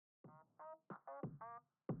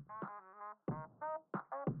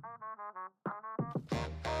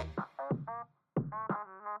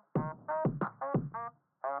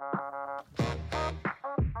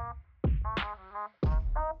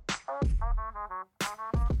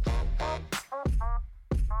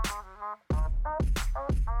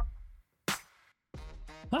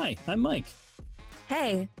Hi, I'm Mike.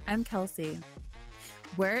 Hey, I'm Kelsey.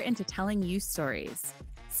 We're into telling you stories.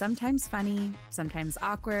 Sometimes funny, sometimes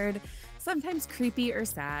awkward, sometimes creepy or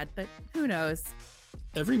sad, but who knows?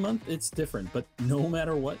 Every month it's different, but no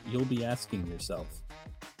matter what, you'll be asking yourself.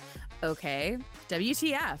 Okay,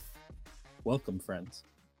 WTF? Welcome, friends.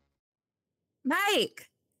 Mike!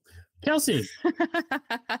 Kelsey!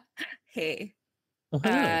 Hey. Oh,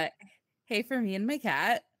 hello. Hey for me and my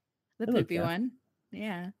cat, the Hello, poopy cat. one.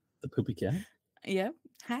 Yeah. The poopy cat. Yep.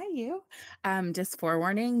 Hi, you. Just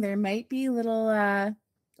forewarning, there might be little,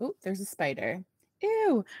 oh, there's a spider.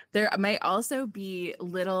 Ew. There might also be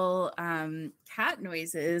little cat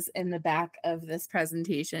noises in the back of this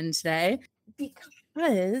presentation today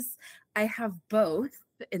because I have both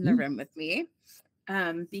in the room with me.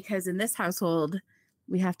 Because in this household,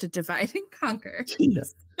 we have to divide and conquer. Yeah.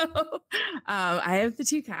 So, I have the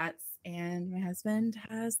two cats and my husband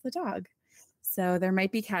has the dog. So there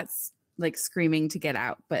might be cats like screaming to get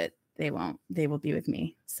out, but they won't. They will be with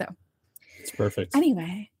me. So It's perfect.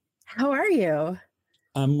 anyway, how are you?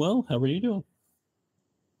 I'm well. How are you doing?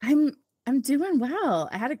 I'm doing well.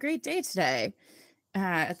 I had a great day today.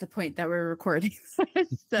 At the point that we're recording.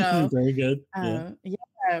 So Very good. Yeah.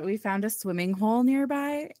 we found a swimming hole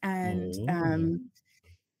nearby, and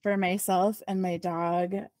for myself and my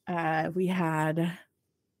dog, we had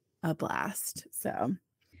a blast. So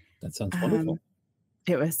That sounds wonderful.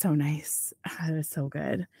 It was so nice. It was so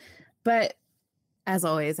good. But as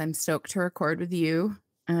always, I'm stoked to record with you.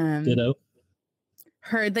 Ditto.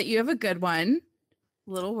 Heard that you have a good one.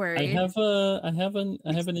 A little worried. I have an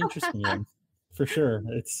interesting one for sure.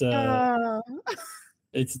 It's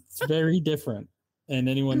very different. And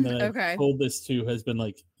anyone that I've told this to has been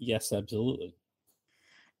like, yes, absolutely.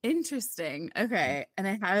 Interesting. Okay. And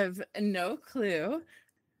I have no clue.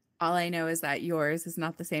 All I know is that yours is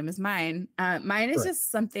not the same as mine. Mine is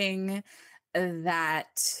just something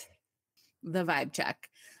that the vibe check.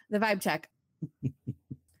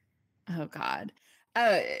 Oh, God.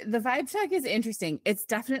 The vibe check is interesting. It's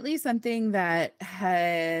definitely something that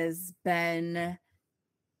has been,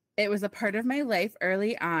 it was a part of my life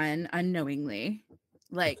early on, unknowingly.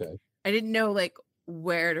 Like, I didn't know like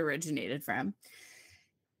where it originated from.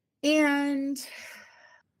 And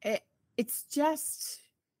it's just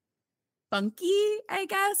funky, I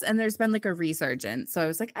guess. And there's been like a resurgence. So I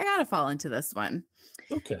was like, I gotta fall into this one.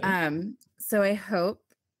 Okay. So I hope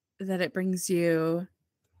that it brings you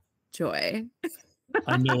joy.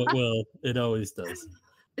 I know it will. It always does.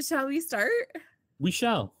 Shall we start? We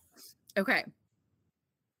shall. Okay.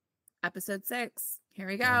 Episode 6. Here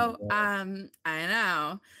we go. I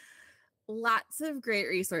know. Lots of great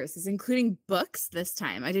resources, including books this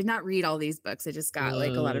time. I did not read all these books. I just got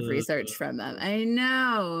like a lot of research from them. I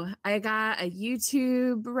know. I got a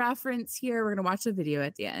YouTube reference here. We're going to watch the video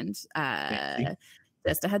at the end.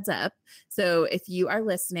 Just a heads up. So if you are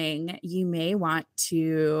listening, you may want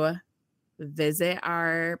to visit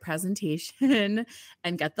our presentation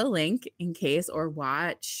and get the link in case, or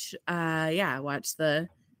watch the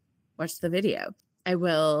video. I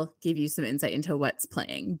will give you some insight into what's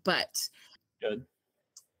playing, but good.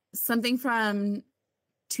 Something from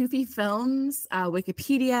Poopy Films,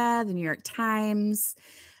 Wikipedia, the New York Times,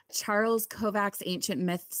 Charles Kovac's Ancient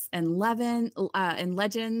Myths and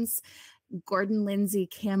Legends, Gordon Lindsay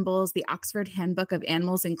Campbell's The Oxford Handbook of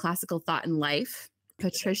Animals in Classical Thought and Life,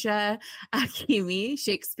 Patricia Akimi,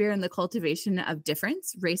 Shakespeare and the Cultivation of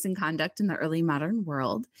Difference, Race and Conduct in the Early Modern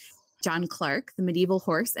World, John Clark, The Medieval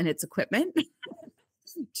Horse and Its Equipment,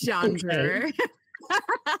 John Brewer,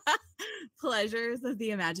 Pleasures of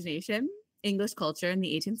the Imagination, English Culture in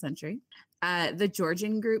the 18th Century, the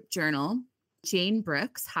Georgian Group Journal, Jane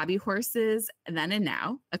Brooks, Hobby Horses Then and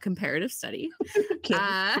Now, a Comparative Study,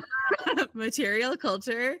 Material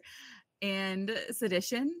Culture and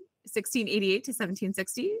Sedition, 1688 to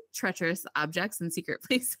 1760, Treacherous Objects and Secret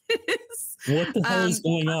Places. What the hell is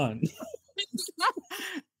going on?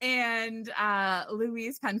 And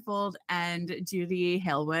Louise Penfold and Judy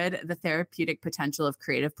Halewood, The Therapeutic Potential of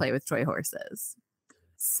Creative Play with Toy Horses.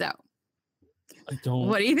 So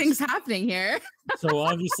what do you think's happening here? So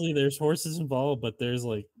obviously there's horses involved, but there's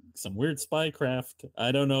like some weird spycraft.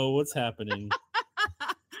 I don't know what's happening.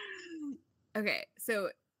 Okay, so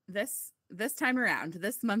this time around,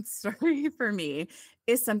 this month's story for me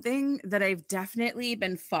is something that I've definitely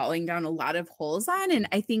been falling down a lot of holes on. And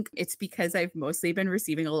I think it's because I've mostly been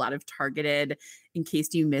receiving a lot of targeted, in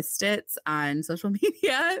case you missed it, on social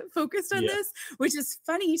media focused on this, which is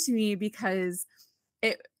funny to me because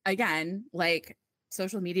it, again, like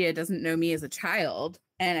social media doesn't know me as a child.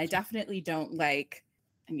 And I definitely don't I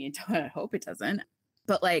hope it doesn't,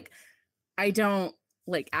 but like, I don't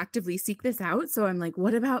like actively seek this out. So I'm like,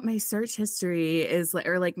 what about my search history is like,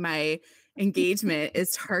 or like my engagement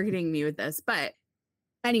is targeting me with this? But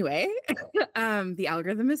anyway, the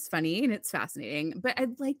algorithm is funny and it's fascinating. But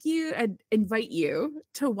I'd invite you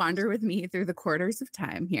to wander with me through the quarters of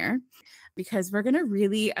time here, because we're going to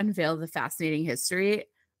really unveil the fascinating history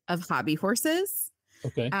of hobby horses.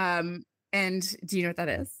 Okay. And do you know what that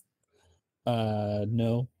is?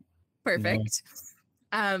 No. Perfect.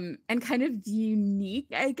 And kind of the unique,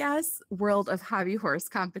 I guess, world of hobby horse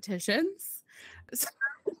competitions. So,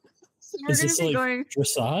 so we're Is going to this be like going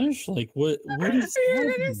dressage? Like what is you're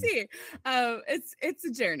going to happening? see. It's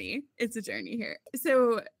a journey. It's a journey here.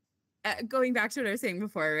 So going back to what I was saying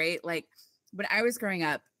before, right? Like when I was growing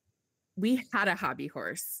up, we had a hobby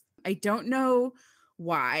horse. I don't know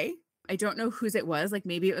why. I don't know whose it was. Like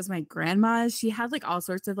maybe it was my grandma's. She had like all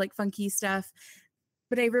sorts of like funky stuff,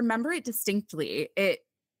 but I remember it distinctly.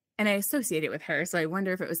 And I associate it with her. So I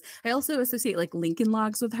wonder if it was, I also associate like Lincoln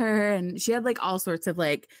Logs with her. And she had like all sorts of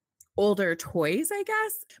like older toys, I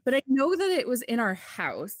guess. But I know that it was in our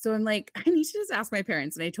house. So I'm like, I need to just ask my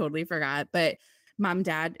parents. And I totally forgot. But mom,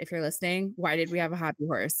 dad, if you're listening, why did we have a hobby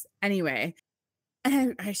horse? Anyway,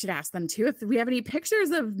 and I should ask them too if we have any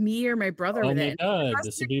pictures of me or my brother Oh with my it. god, Ask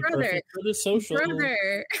this my would be brother. perfect for the social.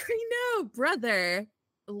 Brother, I know, brother.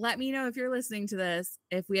 Let me know if you're listening to this,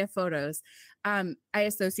 if we have photos. I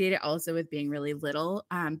associate it also with being really little.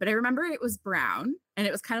 But I remember it was brown and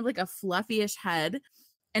it was kind of like a fluffy-ish head,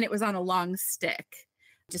 and it was on a long stick.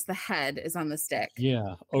 Just the head is on the stick.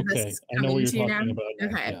 Yeah. This Okay. is I know what coming you're to you now. talking about now.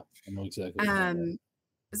 Okay. Yeah. I know exactly what you're talking about.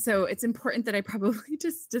 So it's important that I probably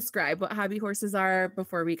just describe what hobby horses are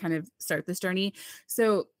before we kind of start this journey.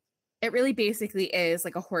 So it really basically is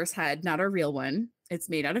like a horse head, not a real one. It's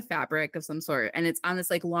made out of fabric of some sort, and it's on this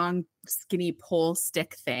like long, skinny pole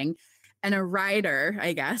stick thing. And a rider,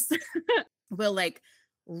 I guess, will like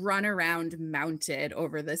run around mounted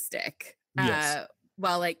over the stick, Yes.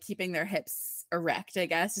 while like keeping their hips erect, I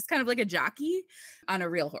guess. It's kind of like a jockey on a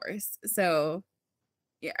real horse. So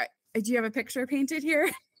yeah. Do you have a picture painted here?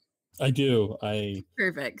 I do. I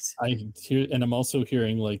Perfect. hear, and I'm also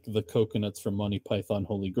hearing like the coconuts from Monty Python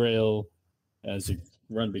Holy Grail as you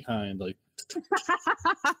run behind, like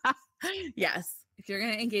Yes. If you're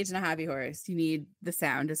going to engage in a hobby horse, you need the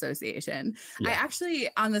sound association. I yeah. actually,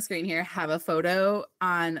 on the screen here, have a photo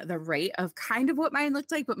on the right of kind of what mine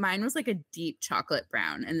looked like, but mine was like a deep chocolate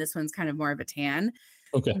brown, and this one's kind of more of a tan.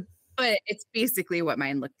 Okay. But it's basically what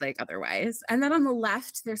mine looked like otherwise. And then on the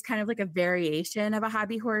left, there's kind of like a variation of a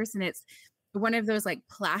hobby horse, and it's one of those like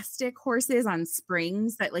plastic horses on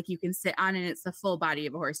springs that like you can sit on, and it's the full body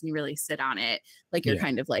of a horse and you really sit on it like you're Yeah.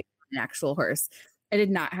 kind of like an actual horse. I did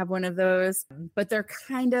not have one of those, but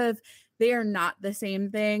they are not the same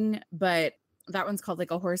thing, but that one's called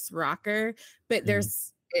like a horse rocker. But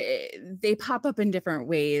Mhm. they pop up in different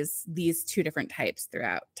ways, these two different types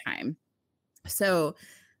throughout time. So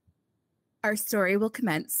our story will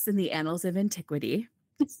commence in the annals of antiquity,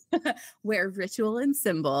 where ritual and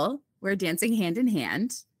symbol were dancing hand in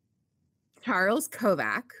hand. Charles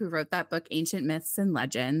Kovac, who wrote that book, Ancient Myths and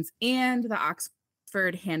Legends, and the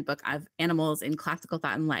Oxford Handbook of Animals in Classical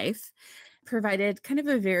Thought and Life, provided kind of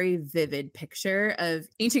a very vivid picture of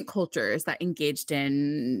ancient cultures that engaged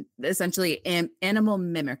in essentially animal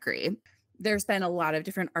mimicry. There's been a lot of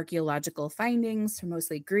different archaeological findings from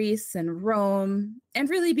mostly Greece and Rome and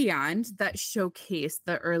really beyond that showcase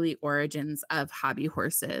the early origins of hobby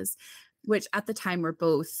horses, which at the time were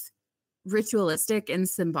both ritualistic and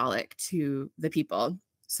symbolic to the people.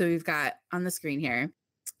 So we've got on the screen here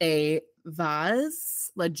a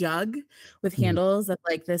vase, a jug with Mhm. handles of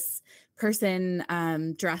like this person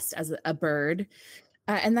dressed as a bird.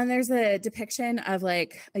 And then there's a depiction of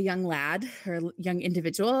like a young lad or young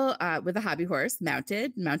individual with a hobby horse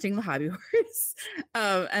mounting the hobby horse.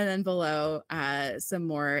 And then below, some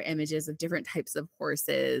more images of different types of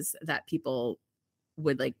horses that people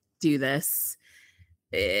would like do this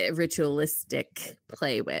ritualistic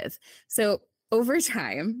play with. So over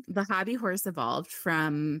time, the hobby horse evolved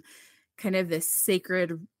from kind of this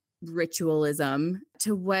sacred ritualism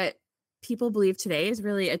to what people believe today is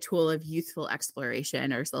really a tool of youthful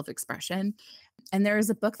exploration or self-expression. And there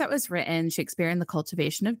is a book that was written, Shakespeare and the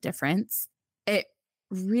Cultivation of Difference. It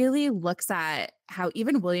really looks at how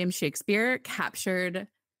even William Shakespeare captured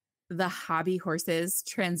the hobby horses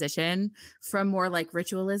transition from more like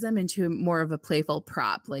ritualism into more of a playful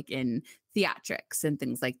prop, like in theatrics and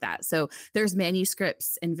things like that. So there's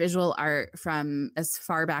manuscripts and visual art from as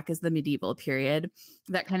far back as the medieval period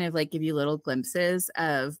that kind of like give you little glimpses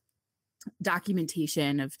of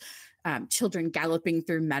documentation of children galloping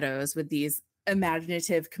through meadows with these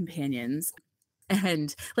imaginative companions.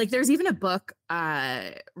 And like there's even a book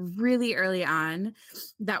really early on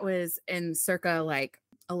that was in circa like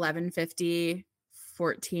 1150,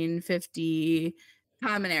 1450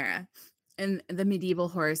 common era, and the medieval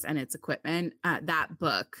horse and its equipment. That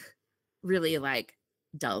book really like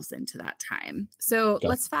delves into that time. So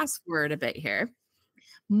let's fast forward a bit here,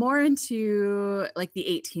 more into like the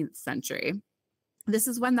 18th century. This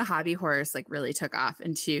is when the hobby horse like really took off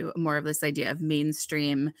into more of this idea of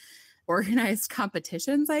mainstream organized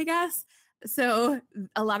competitions, I guess. So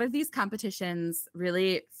a lot of these competitions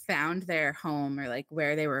really found their home, or like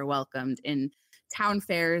where they were welcomed, in town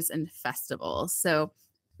fairs and festivals. So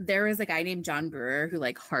there was a guy named John Brewer who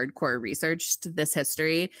like hardcore researched this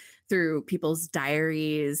history through people's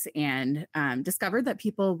diaries, and discovered that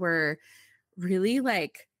people were really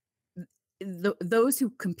like those who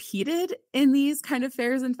competed in these kind of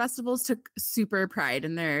fairs and festivals took super pride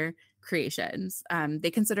in their creations. They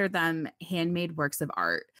considered them handmade works of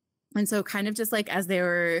art. And so kind of just like as they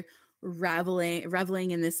were reveling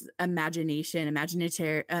in this imaginative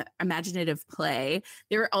play,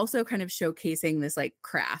 they were also kind of showcasing this like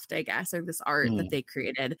craft, I guess, or this art that they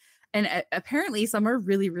created. And apparently some are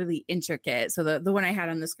really, really intricate. So the one I had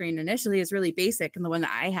on the screen initially is really basic, and the one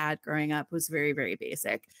that I had growing up was very, very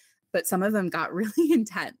basic. But some of them got really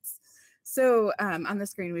intense. So on the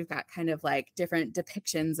screen, we've got kind of like different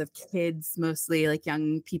depictions of kids, mostly like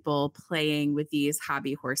young people playing with these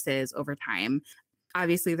hobby horses over time.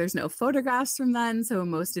 Obviously, there's no photographs from then, so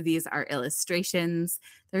most of these are illustrations.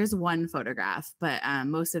 There's one photograph, but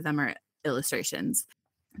most of them are illustrations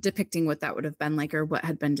depicting what that would have been like, or what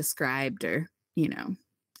had been described, or,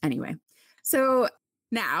 anyway. So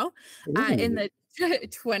now in the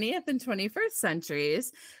 20th and 21st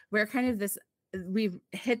centuries, where kind of we've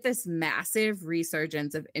hit this massive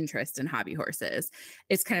resurgence of interest in hobby horses.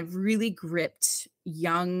 It's kind of really gripped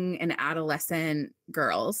young and adolescent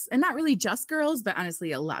girls, and not really just girls, but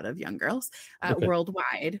honestly, a lot of young girls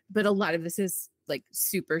worldwide. But a lot of this is like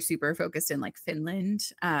super, super focused in like Finland.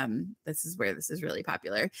 This is where this is really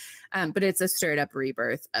popular. But it's a straight up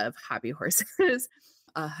rebirth of hobby horses.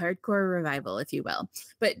 A hardcore revival, if you will.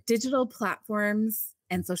 But digital platforms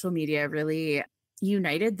and social media really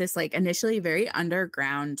united this like initially very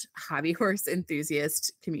underground hobby horse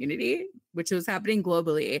enthusiast community, which was happening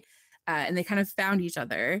globally. And they kind of found each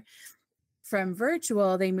other. From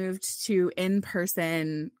virtual, they moved to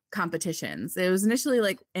in-person competitions. It was initially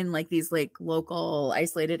like in like these like local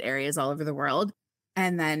isolated areas all over the world.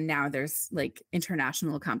 And then now there's like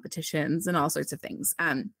international competitions and all sorts of things.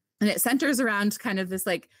 And it centers around kind of this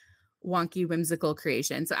like wonky, whimsical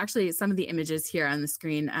creation. So actually some of the images here on the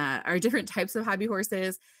screen are different types of hobby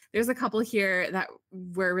horses. There's a couple here that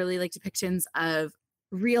were really like depictions of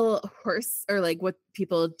real horse, or like what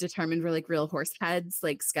people determined were like real horse heads,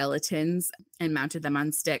 like skeletons, and mounted them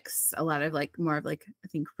on sticks. A lot of like more of like, I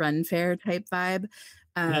think, run fair type vibe.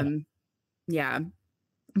 Yeah.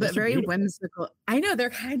 But very whimsical. I know, they're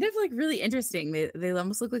kind of like really interesting. They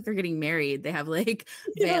almost look like they're getting married. They have like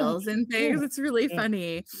veils and things. It's really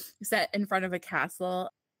funny, set in front of a castle.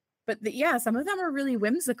 But some of them are really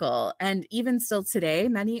whimsical. And even still today,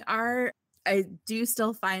 many are. I do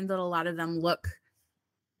still find that a lot of them look,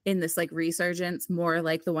 in this like resurgence, more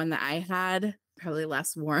like the one that I had, probably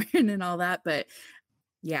less worn and all that. But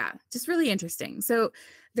yeah, just really interesting. So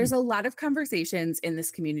there's a lot of conversations in this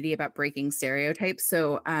community about breaking stereotypes.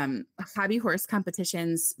 So hobby horse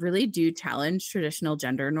competitions really do challenge traditional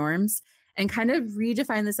gender norms and kind of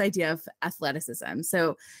redefine this idea of athleticism.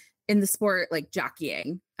 So in the sport, like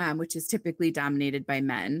jockeying, which is typically dominated by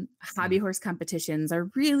men, hobby horse competitions are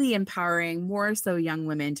really empowering more so young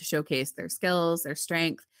women to showcase their skills, their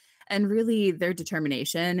strength, and really their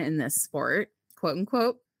determination in this sport, quote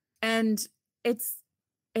unquote. And it's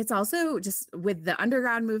also just with the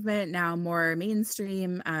underground movement now more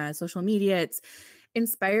mainstream, social media, it's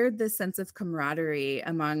inspired this sense of camaraderie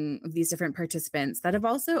among these different participants that have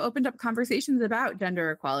also opened up conversations about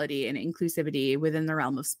gender equality and inclusivity within the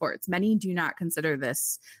realm of sports. Many do not consider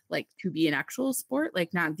this like to be an actual sport,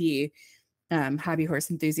 like not the hobby horse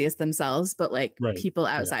enthusiasts themselves, but like people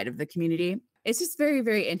outside of the community. It's just very,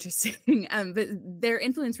 very interesting. But their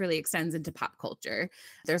influence really extends into pop culture.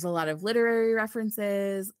 There's a lot of literary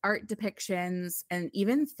references, art depictions, and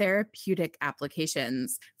even therapeutic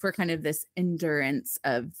applications for kind of this endurance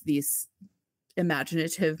of these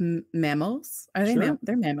imaginative mammals. Are they?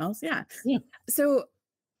 They're mammals. Yeah. So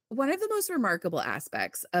one of the most remarkable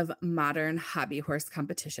aspects of modern hobby horse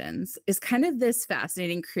competitions is kind of this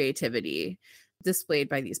fascinating creativity displayed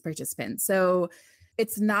by these participants. So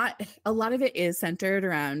It's not, a lot of it is centered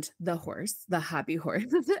around the horse, the hobby horse.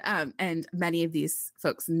 And many of these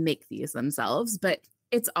folks make these themselves, but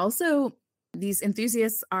it's also, these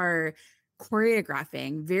enthusiasts are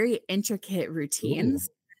choreographing very intricate Ooh. routines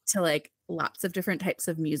to like lots of different types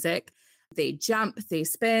of music. They jump, they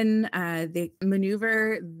spin, they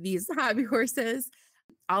maneuver these hobby horses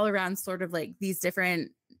all around sort of like these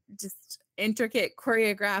different, just intricate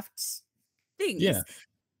choreographed Yeah. things.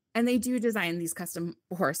 And they do design these custom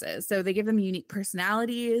horses. So they give them unique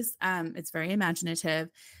personalities. It's very imaginative.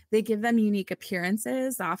 They give them unique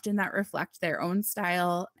appearances, often that reflect their own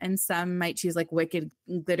style. And some might choose like wicked,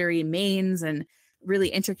 glittery manes and really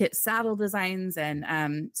intricate saddle designs.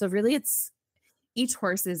 And so really it's, each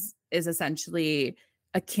horse is essentially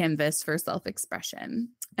a canvas for self-expression.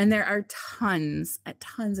 And there are tons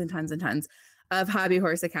and tons of hobby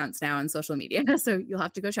horse accounts now on social media. So you'll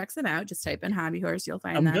have to go check them out. Just type in hobby horse, you'll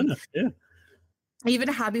find I'm them. gonna, yeah. Even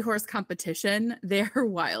a hobby horse competition, they're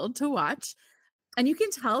wild to watch. And you can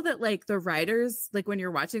tell that like the riders, like when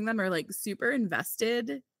you're watching them, are like super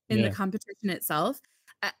invested in the Yeah. competition itself.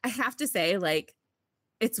 I have to say, like,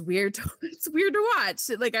 it's weird it's weird to watch.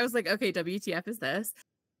 Like I was like, okay, WTF is this?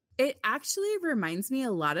 It actually reminds me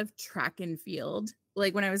a lot of track and field.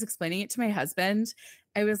 Like when I was explaining it to my husband,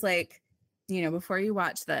 I was like, before you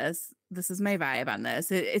watch this, this is my vibe on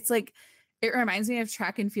this. It's like, it reminds me of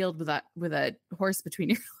track and field with a horse between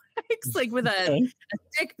your legs, like with Okay. a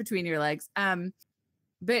stick between your legs.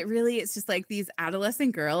 But really it's just like these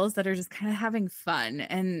adolescent girls that are just kind of having fun,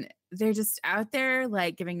 and they're just out there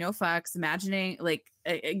like giving no fucks, imagining like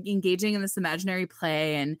engaging in this imaginary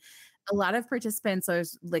play. And a lot of participants, I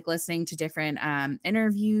was like listening to different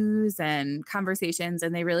interviews and conversations,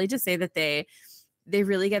 and they really just say that they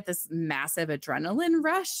really get this massive adrenaline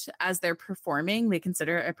rush as they're performing. They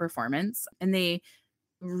consider it a performance, and they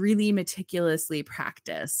really meticulously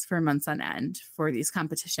practice for months on end for these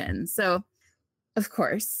competitions. So of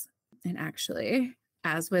course, and actually,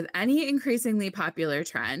 as with any increasingly popular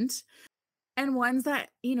trend, and ones that,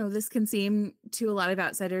 this can seem to a lot of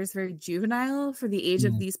outsiders very juvenile for the age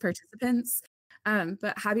of Mm. these participants.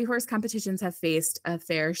 But hobby horse competitions have faced a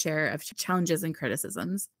fair share of challenges and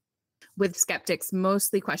criticisms, with skeptics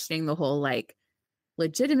mostly questioning the whole like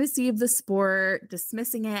legitimacy of the sport,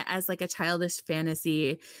 dismissing it as like a childish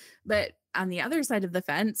fantasy. But on the other side of the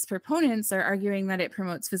fence, proponents are arguing that it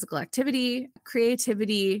promotes physical activity,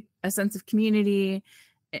 creativity, a sense of community,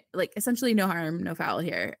 like essentially no harm, no foul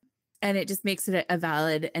here. And it just makes it a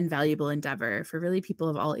valid and valuable endeavor for really people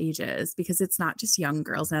of all ages, because it's not just young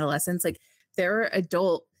girls and adolescents. Like there are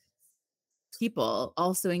adult people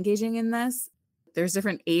also engaging in this. There's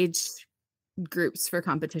different age groups for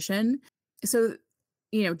competition. So,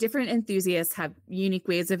 different enthusiasts have unique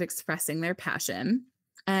ways of expressing their passion.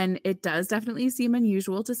 And it does definitely seem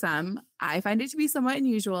unusual to some. I find it to be somewhat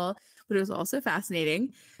unusual, but it was also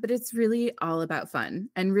fascinating. But it's really all about fun.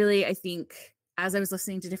 And really, I think as I was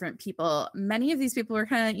listening to different people, many of these people were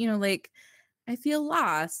kind of, like, I feel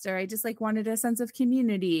lost, or I just like wanted a sense of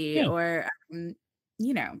community, Yeah. or,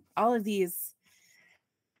 all of these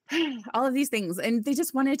all of these things, and they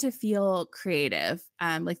just wanted to feel creative,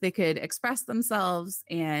 like they could express themselves.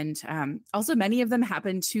 And also many of them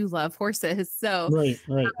happen to love horses, so Right.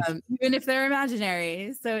 Right. even if they're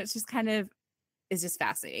imaginary. So it's just kind of, it's just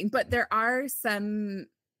fascinating. But there are some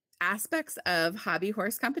aspects of hobby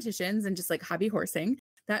horse competitions and just like hobby horsing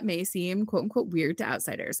that may seem quote unquote weird to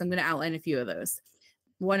outsiders. I'm going to outline a few of those.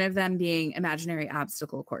 One of them being imaginary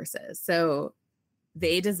obstacle courses. So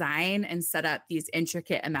they design and set up these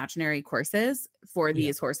intricate imaginary courses for Yeah.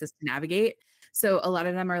 these horses to navigate. So a lot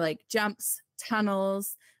of them are like jumps,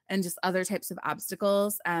 tunnels, and just other types of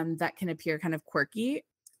obstacles that can appear kind of quirky.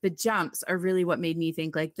 The jumps are really what made me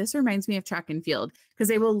think like, this reminds me of track and field, because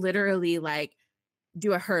they will literally like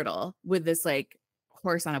do a hurdle with this like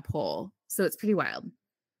horse on a pole. So it's pretty wild.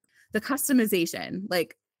 The customization,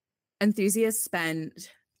 like enthusiasts spend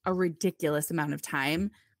a ridiculous amount of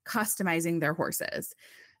time customizing their horses.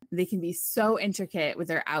 They can be so intricate with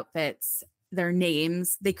their outfits, their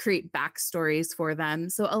names. They create backstories for them.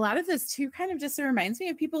 So a lot of this too kind of just reminds me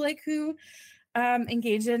of people like who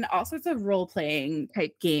engage in all sorts of role playing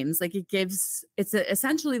type games. Like it's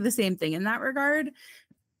essentially the same thing in that regard.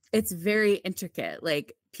 It's very intricate.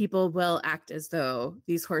 Like people will act as though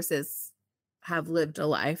these horses have lived a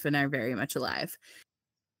life and are very much alive.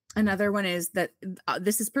 Another one is that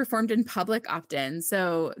this is performed in public often.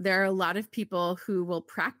 So there are a lot of people who will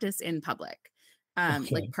practice in public,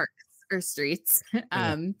 like Okay. parks or streets.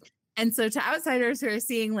 Yeah. And so to outsiders who are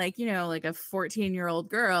seeing like, like a 14-year-old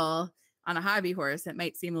girl on a hobby horse, it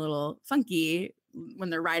might seem a little funky when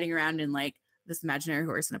they're riding around in like this imaginary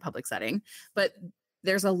horse in a public setting. But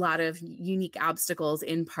there's a lot of unique obstacles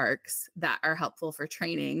in parks that are helpful for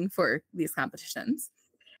training for these competitions.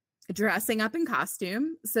 Dressing up in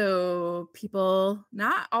costume. So people,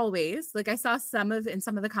 not always, like I saw in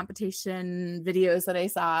some of the competition videos that I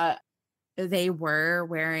saw, they were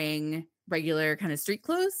wearing regular kind of street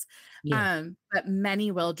clothes. But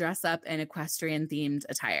many will dress up in equestrian themed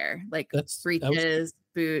attire, like breeches,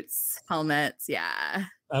 boots, helmets. Yeah.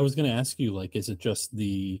 I was going to ask you, like, is it just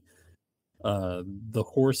the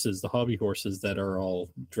horses, the hobby horses that are all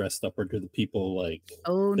dressed up, or do the people like,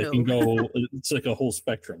 they can go, it's like a whole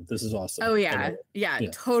spectrum? This is awesome. Oh yeah.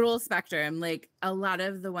 Total spectrum. Like a lot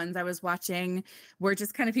of the ones I was watching were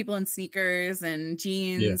just kind of people in sneakers and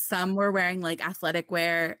jeans. Some were wearing like athletic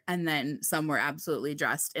wear, and then some were absolutely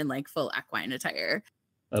dressed in like full equine attire.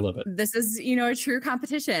 I love it. This is, a true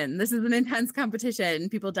competition. This is an intense competition.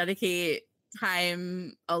 People dedicate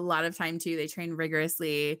time, a lot of time too. They train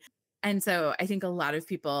rigorously. And so I think a lot of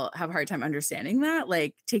people have a hard time understanding that,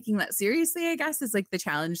 like taking that seriously, I guess, is like the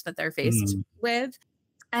challenge that they're faced with.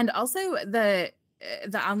 And also the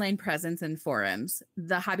online presence and forums.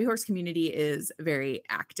 The hobby horse community is very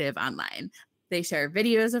active online. They share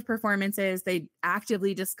videos of performances. They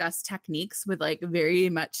actively discuss techniques with like very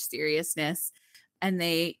much seriousness. And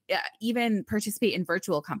they even participate in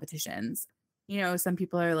virtual competitions. Some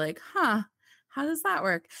people are like, how does that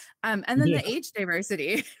work? And then the age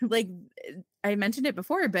diversity, like I mentioned it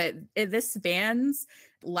before, but this spans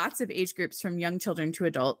lots of age groups from young children to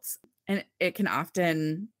adults. And it can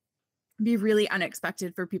often be really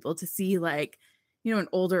unexpected for people to see like, an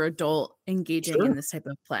older adult engaging in this type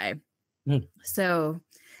of play. So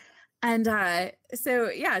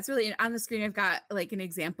it's really on the screen. I've got like an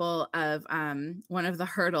example of one of the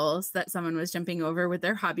hurdles that someone was jumping over with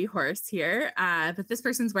their hobby horse here. But this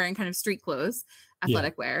person's wearing kind of street clothes,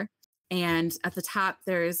 athletic wear. And at the top,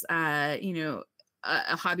 there's, a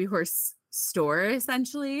hobby horse store,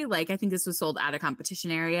 essentially. Like I think this was sold at a competition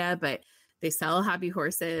area, but they sell hobby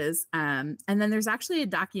horses. And then there's actually a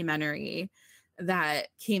documentary that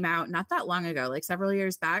came out not that long ago, like several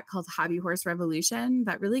years back, called Hobby Horse Revolution,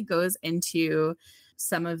 that really goes into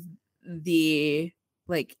some of the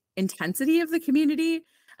like intensity of the community.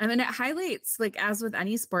 And then it highlights, like as with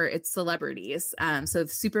any sport, it's celebrities. So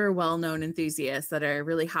super well-known enthusiasts that are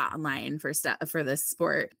really hot online for this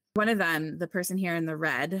sport. One of them, the person here in the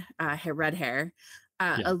red hair,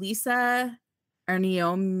 Elisa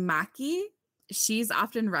Erniomaki, she's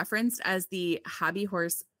often referenced as the hobby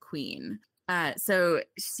horse queen. So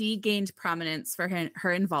she gained prominence for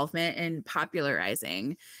her involvement in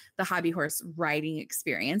popularizing the hobby horse riding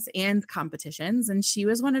experience and competitions. And she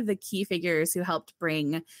was one of the key figures who helped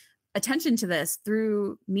bring attention to this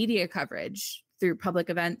through media coverage, through public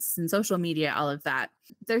events and social media, all of that.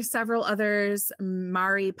 There's several others,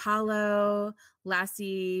 Mari Palo,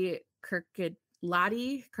 Lassie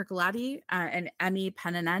Kirkalati, and Emmy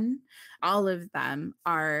Penanen. All of them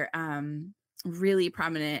are really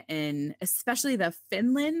prominent in especially the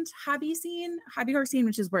Finland hobby horse scene,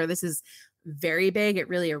 which is where this is very big. It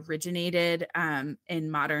really originated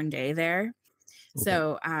in modern day there. Okay.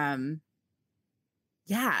 So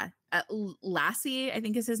Lassie, I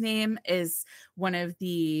think is his name, is one of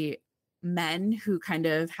the men who kind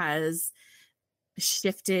of has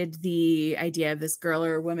shifted the idea of this girl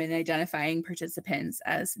or woman identifying participants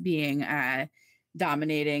as being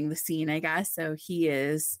dominating the scene, I guess. So he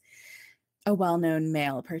is a well-known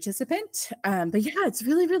male participant. But yeah, it's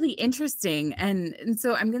really, really interesting. And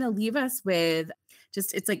so I'm going to leave us with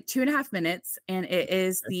it's like 2.5 minutes, and it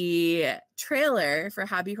is the trailer for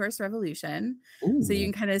Hobby Horse Revolution. Ooh. So you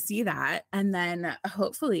can kind of see that. And then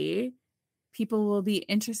hopefully people will be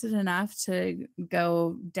interested enough to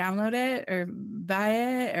go download it or buy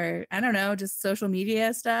it, or I don't know, just social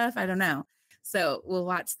media stuff. I don't know. So we'll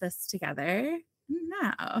watch this together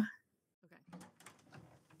now.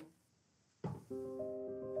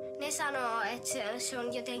 Ne sanoo, että se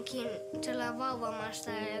on jotenkin sellainen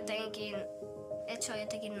vauvamaista ja jotenkin, että se on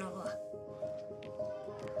jotenkin noloa.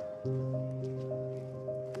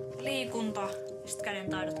 Liikunta, sitten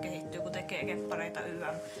kädentaidot kehittyy, kun tekee keppareita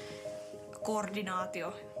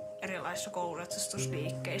koordinaatio erilaisissa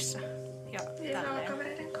koulutusliikkeissä ja tälleen.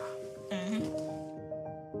 Kavereiden kanssa.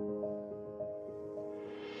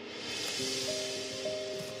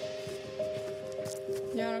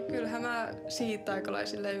 Joo, no kyllähän mä siitä aika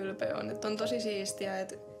lailla ylpeä on, että on tosi siistiä,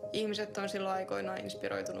 että ihmiset on silloin aikoinaan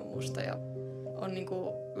inspiroitunut musta ja on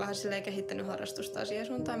niinku vähän silleen kehittänyt harrastusta siihen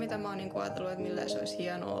suuntaan, mitä mä oon niinku ajatellut, että millä se olisi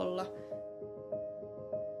hienoa olla.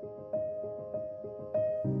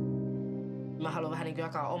 Mä haluan vähän niinku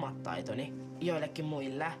jakaa omat taitoni joillekin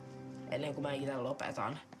muille. ennen kuin mä itse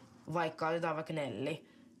lopetan. Vaikka otetaan vaikka Nelli,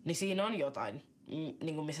 niin siinä on jotain,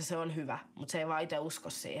 niin kuin missä se on hyvä, mutta se ei vaan itse usko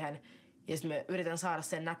siihen. Ja sitten me yritän saada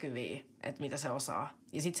sen näkyviin, että mitä se osaa.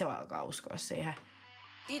 Ja sitten se vaan alkaa uskoa siihen.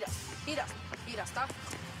 Hidasta.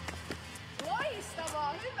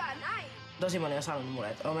 Loistavaa, hyvä, näin! Tosi moni on sanonut mulle,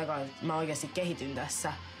 että oh my god, mä oikeasti kehityn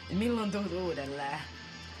tässä. Milloin tuut uudelleen?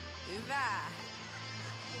 Hyvä.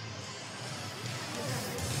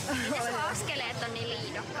 Miten sun askeleet on niin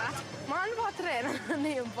liidokkaat? Mä oon vaan treenannut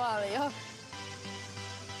niin paljon.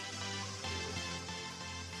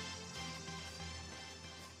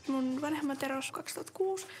 Mun vanhemmat eros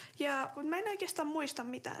 2006, mutta mä en oikeastaan muista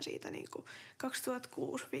mitään siitä niin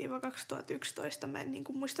 2006-2011. Mä en niin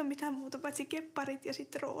muista mitään muuta, paitsi kepparit ja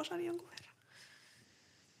sitten Roosan jonkun verran.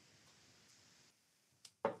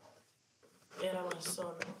 Elämässä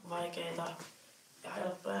on vaikeita ja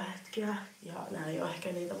helppoja hetkiä, ja nämä ei ole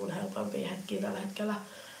ehkä niitä mun helpompia hetkiä tällä hetkellä,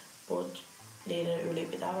 mutta niiden yli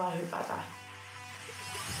pitää vaan hypätä.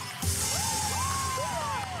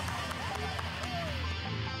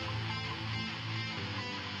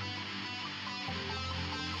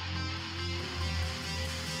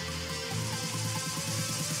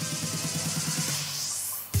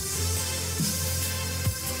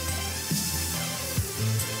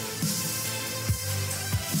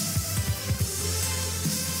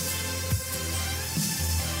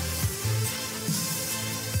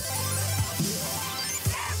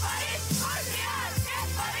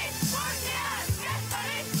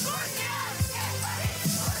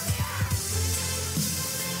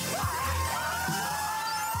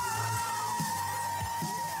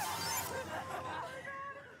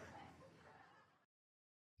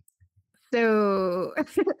 So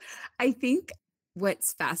I think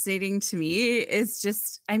what's fascinating to me is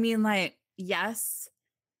just, I mean, like, yes.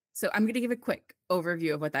 So I'm going to give a quick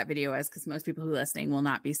overview of what that video is because most people who are listening will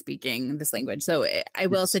not be speaking this language. So I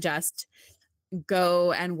will suggest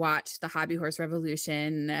go and watch the Hobby Horse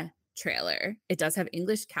Revolution trailer. It does have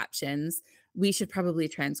English captions. We should probably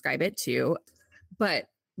transcribe it too. But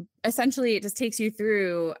essentially, it just takes you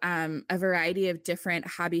through a variety of different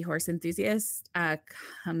hobby horse enthusiasts,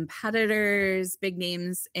 competitors, big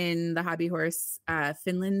names in the hobby horse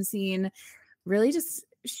Finland scene, really just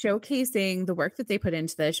showcasing the work that they put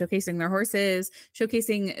into this, showcasing their horses,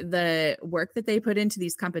 showcasing the work that they put into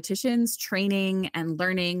these competitions, training and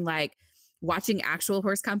learning, like watching actual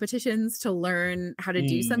horse competitions to learn how to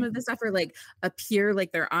do some of the stuff or like appear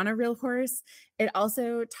like they're on a real horse. It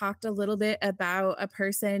also talked a little bit about a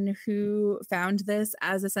person who found this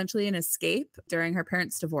as essentially an escape during her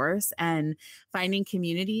parents' divorce and finding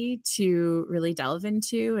community to really delve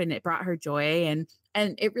into, and it brought her joy.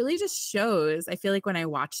 And it really just shows, I feel like when I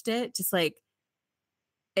watched it, just like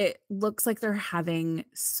it looks like they're having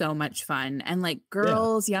so much fun, and like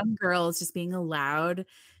girls, young girls just being allowed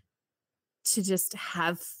to just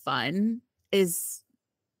have fun is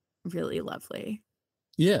really lovely.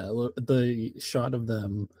 Yeah, the shot of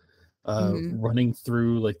them running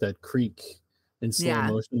through like that creek in slow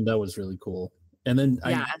motion, that was really cool. And then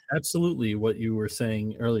I absolutely what you were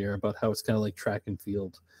saying earlier about how it's kind of like track and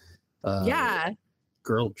field.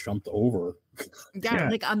 Girl jumped over.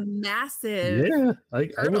 Like a massive I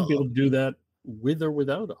would be able to do that with or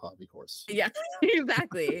without a hobby horse. Yeah,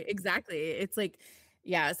 exactly. It's like,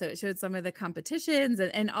 so it showed some of the competitions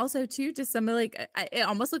and also too just some of like it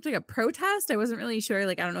almost looked like a protest. I wasn't really sure,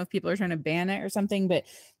 like I don't know if people are trying to ban it or something, but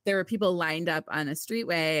there were people lined up on a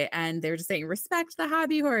streetway and they were just saying respect the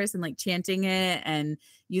hobby horse and like chanting it and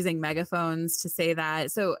using megaphones to say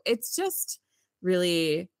that. So it's just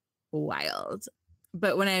really wild.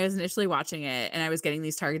 But when I was initially watching it and I was getting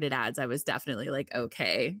these targeted ads, I was definitely like,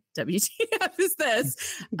 okay, WTF is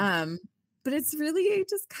this? But it's really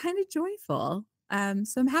just kind of joyful.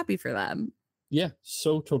 So I'm happy for them. Yeah,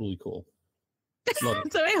 so totally cool. So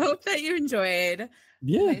I hope that you enjoyed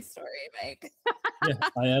my story, Mike. Yeah,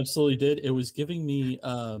 I absolutely did. It was giving me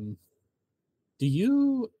do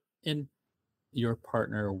you and your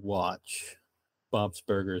partner watch Bob's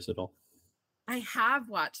Burgers at all? I have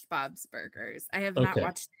watched Bob's Burgers. I have not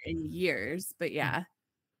watched it in years, but yeah.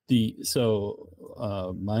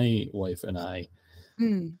 My wife and I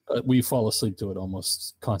we fall asleep to it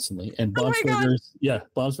almost constantly. And Bob's Burgers,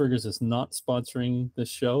 Bob's Burgers is not sponsoring this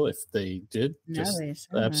show. If they did,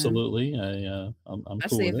 absolutely. I'm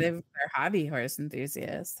especially cool if with they're hobby horse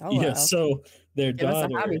enthusiasts. Hello. Yeah, so their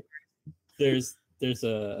daughter, there's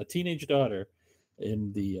a teenage daughter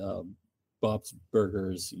in the Bob's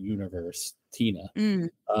Burgers universe, Tina. There's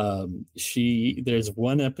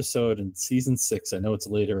one episode in season 6. I know it's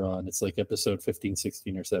later on. It's like episode 15,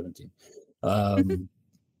 16, or 17.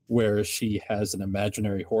 where she has an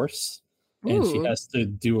imaginary horse and she has to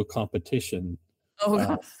do a competition.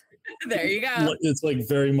 There you go. It's like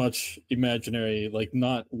very much imaginary, like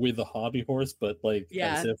not with a hobby horse, but like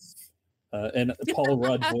as if. And Paul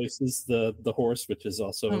Rudd voices the horse, which is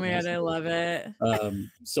also. Oh my god, I love it.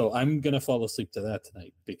 So I'm gonna fall asleep to that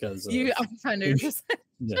tonight because you 100%.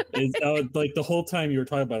 Yeah, like the whole time you were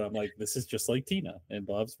talking about it, I'm like, this is just like Tina and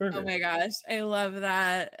Bob's Burger. Oh my gosh, I love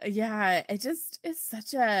that. Yeah, it just is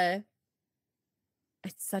such an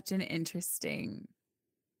interesting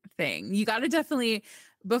thing. You got to definitely,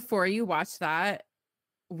 before you watch that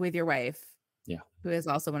with your wife, who is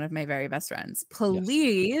also one of my very best friends,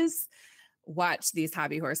 please watch these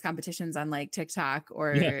hobby horse competitions on like TikTok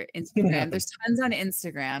or Instagram. There's tons on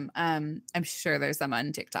Instagram. I'm sure there's some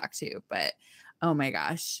on TikTok too, but oh my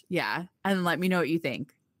gosh. Yeah. And let me know what you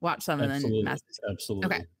think. Watch some and then message. Absolutely.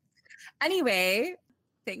 Okay. Anyway,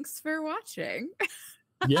 thanks for watching.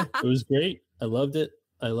 Yeah, it was great. I loved it.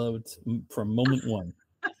 I loved from moment one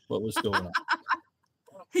what was going on.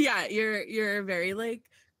 Yeah, you're very like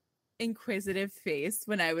inquisitive face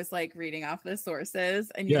when I was like reading off the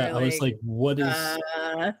sources, and I was like, what is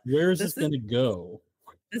where is this gonna go?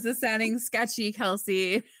 This is sounding sketchy,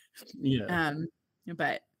 Kelsey. Yeah.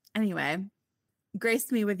 But anyway,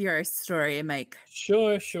 grace me with your story, Mike.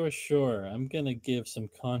 Sure. I'm gonna give some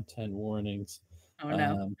content warnings.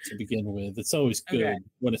 To begin with. It's always good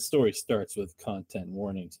when a story starts with content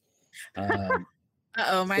warnings. Mine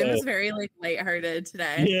was very like lighthearted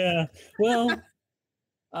today. Yeah. Well,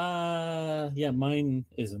 mine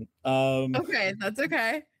isn't. Okay, that's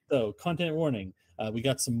okay. So, content warning. We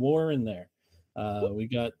got some war in there. We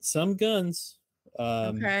got some guns.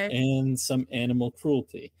 And some animal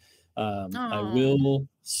cruelty. I will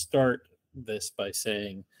start this by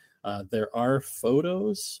saying there are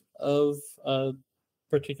photos of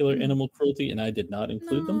particular animal cruelty, and I did not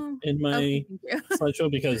include them in my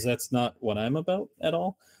slideshow because that's not what I'm about at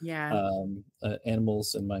all.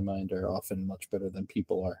 Animals in my mind are often much better than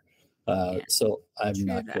people are. So I'm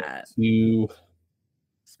not going to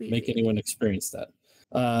make anyone experience that.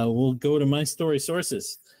 We'll go to my story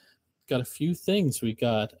sources. Got a few things. We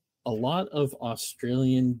got a lot of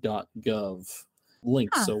Australian.gov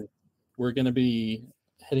links. So we're going to be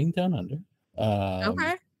heading down under.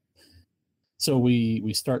 So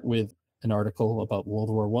we start with an article about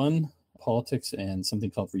World War I, politics, and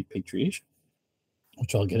something called repatriation,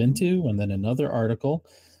 which I'll get into, and then another article,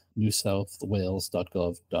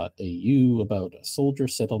 newsouthwales.gov.au, about soldier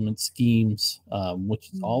settlement schemes,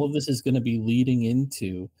 which all of this is going to be leading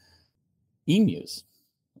into emus.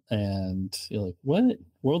 And you're like, what?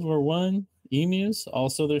 World War I, emus?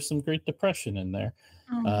 Also, there's some Great Depression in there.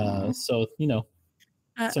 So,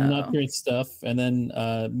 some not great stuff. And then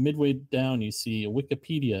midway down, you see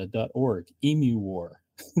wikipedia.org, emu war.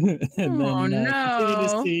 And continue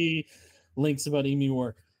to see links about emu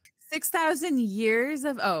war. 6,000 years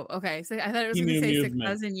of, okay. So I thought it was going to say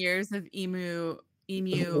 6,000 years of emu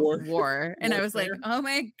war. And I was like, oh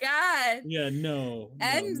my God. Yeah, no.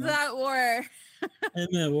 End that war. End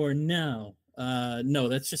that war now. No,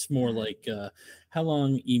 that's just more like how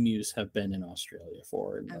long emus have been in Australia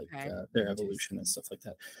for, and their evolution and stuff like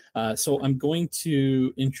that. So I'm going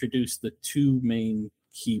to introduce the two main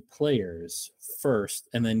key players first,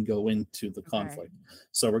 and then go into the conflict.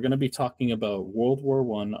 So we're going to be talking about World War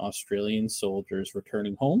I Australian soldiers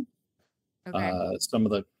returning home, some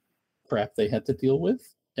of the crap they had to deal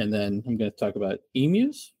with, and then I'm going to talk about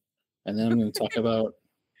emus, and then I'm going to talk about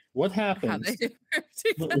what happens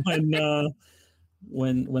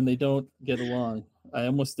when they don't get along. I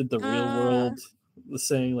almost did the real world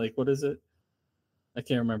saying, like, what is it? I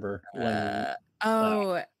can't remember.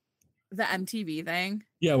 The MTV thing.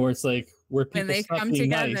 Yeah, where it's like where people when they come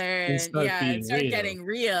together and start getting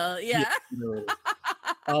real. Yeah.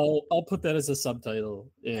 I'll put that as a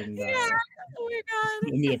subtitle in oh my God.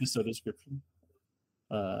 in the episode description.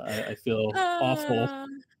 I feel awful.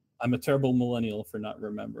 I'm a terrible millennial for not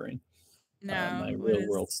remembering my real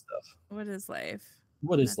world stuff. What is life?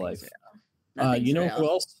 What is life? You know who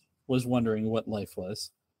else was wondering what life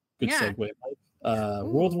was? Good segue, Mike.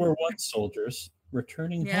 World War I soldiers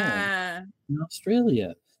returning home in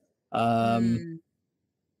Australia.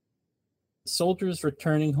 Soldiers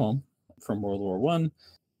returning home from World War I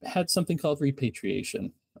had something called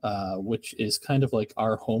repatriation, which is kind of like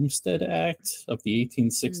our Homestead Act of the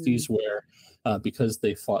 1860s, where because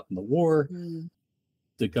they fought in the war,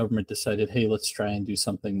 the government decided, hey, let's try and do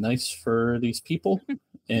something nice for these people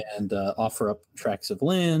and offer up tracts of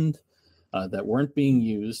land that weren't being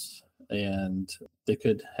used, and they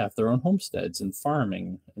could have their own homesteads and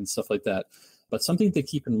farming and stuff like that. But something to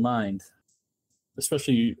keep in mind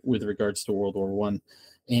especially with regards to World War One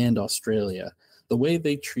and Australia, the way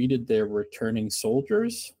they treated their returning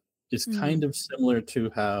soldiers is kind of similar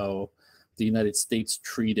to how the United States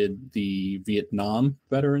treated the Vietnam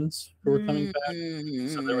veterans who were coming back.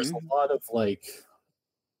 So there was a lot of like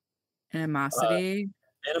animosity,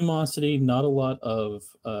 not a lot of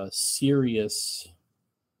serious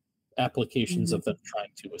applications of them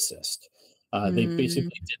trying to assist. They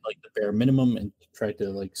basically did like the bare minimum and tried to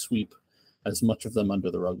like sweep as much of them under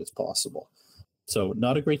the rug as possible. So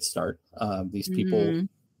not a great start. These people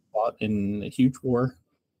fought in a huge war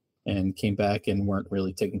and came back and weren't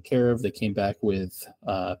really taken care of. They came back with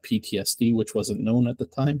PTSD, which wasn't known at the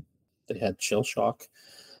time. They had shell shock.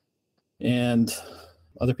 And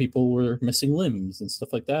other people were missing limbs and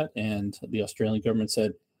stuff like that. And the Australian government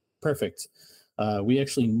said, perfect. We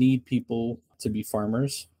actually need people to be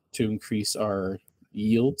farmers to increase our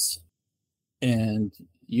yields. And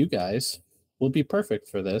you guys will be perfect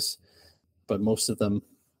for this. But most of them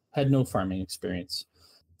had no farming experience.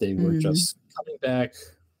 They were just coming back,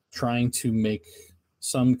 trying to make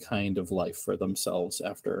some kind of life for themselves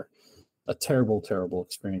after a terrible, terrible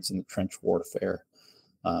experience in the trench warfare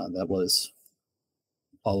that was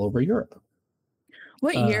all over Europe.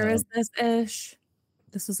 What year is this ish?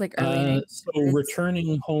 This was like early. So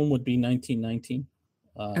returning home would be 1919.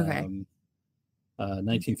 Okay.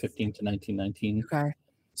 1915 to 1919. Okay.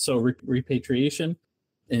 So repatriation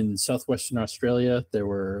in southwestern Australia, there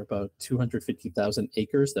were about 250,000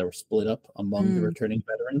 acres that were split up among the returning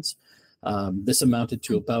veterans. This amounted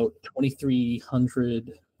to about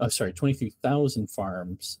 23,000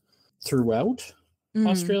 farms throughout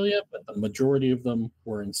Australia, but the majority of them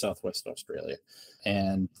were in southwest Australia.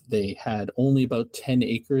 And they had only about 10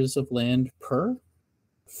 acres of land per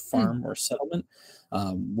farm or settlement,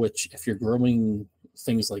 which if you're growing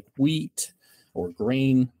things like wheat or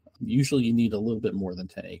grain, usually you need a little bit more than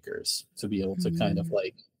 10 acres to be able to kind of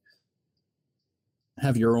like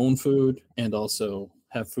have your own food and also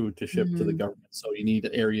have food to ship to the government. So you need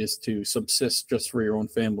areas to subsist just for your own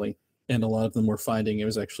family. And a lot of them were finding it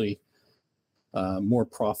was actually more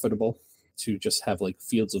profitable to just have like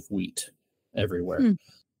fields of wheat everywhere.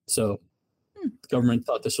 So the government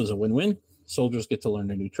thought this was a win-win. Soldiers get to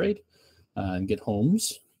learn a new trade and get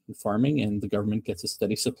homes in farming, and the government gets a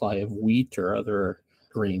steady supply of wheat or other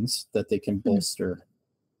grains that they can bolster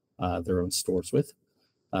their own stores with.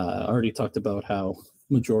 I already talked about how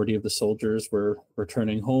majority of the soldiers were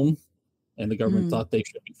returning home, and the government thought they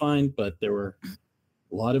should be fine, but there were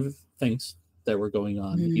a lot of things that were going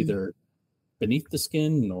on either beneath the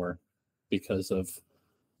skin or because of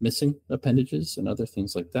missing appendages and other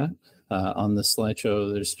things like that. On the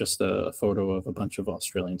slideshow, there's just a photo of a bunch of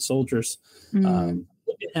Australian soldiers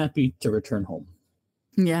happy to return home.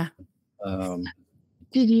 Yeah.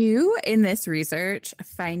 Did you, in this research,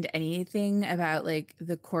 find anything about like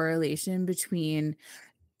the correlation between,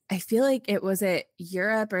 I feel like it was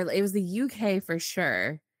Europe or it was the UK for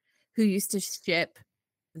sure, who used to ship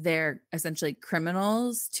their essentially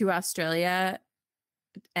criminals to Australia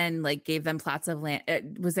and like gave them plots of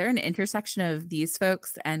land. Was there an intersection of these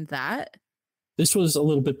folks and that? This was a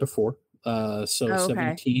little bit before.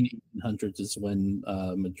 1800s is when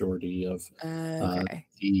majority of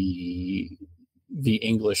the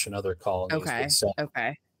English and other colonies would sell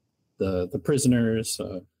the prisoners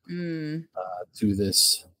to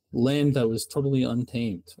this land that was totally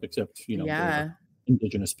untamed, except the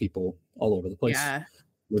indigenous people all over the place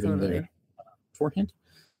living there beforehand.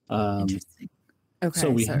 Interesting. Okay,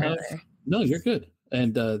 so we have no, you're good.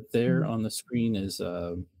 And there on the screen is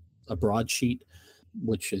a broadsheet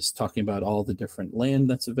which is talking about all the different land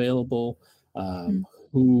that's available,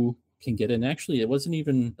 who can get in. Actually, it wasn't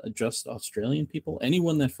even just Australian people.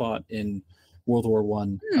 Anyone that fought in World War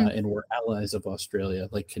One and were allies of Australia,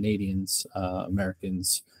 like Canadians,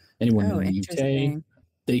 Americans, anyone in the UK,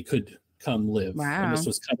 they could come live. Wow. And this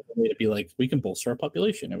was kind of a way to be like, we can bolster our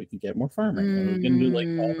population and we can get more farming and we can do like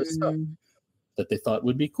all this stuff that they thought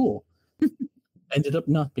would be cool. Ended up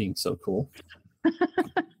not being so cool.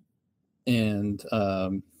 And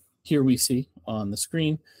here we see on the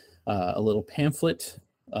screen a little pamphlet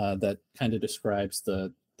that kind of describes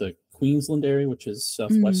the Queensland area, which is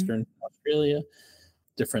southwestern Australia,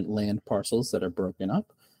 different land parcels that are broken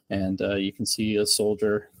up. And you can see a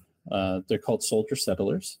soldier, they're called soldier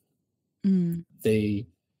settlers. They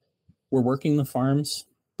were working the farms,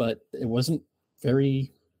 but it wasn't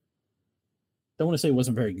very, don't want to say it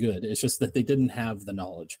wasn't very good. It's just that they didn't have the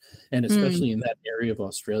knowledge. And especially in that area of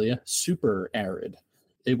Australia, super arid.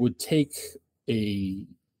 It would take a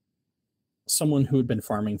someone who had been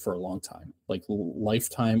farming for a long time, like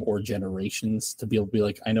lifetime or generations, to be able to be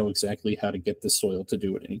like, I know exactly how to get the soil to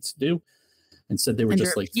do what it needs to do. Instead, they were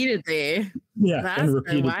just repeatedly. That's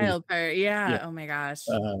the wild part. Yeah. Oh my gosh.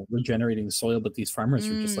 Regenerating the soil. But these farmers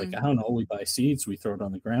were just like, I don't know, we buy seeds, we throw it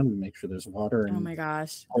on the ground, we make sure there's water, and oh my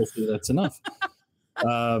gosh, hopefully that's enough.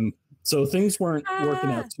 So things weren't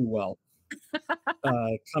working out too well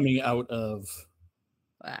coming out of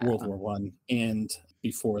World War One and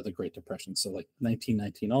before the Great Depression. So like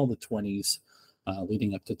 1919, all the 20s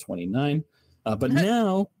leading up to 29. But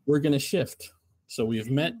now we're going to shift. So we've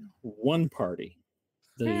met one party,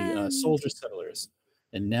 the soldier settlers,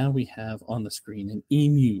 and now we have on the screen an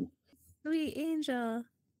emu. Sweet angel.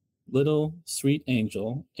 Little sweet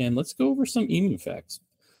angel. And let's go over some emu facts.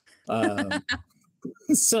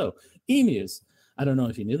 So emus, I don't know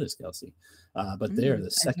if you knew this, Kelsey, but they are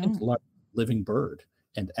the second largest living bird,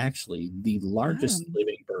 and actually the largest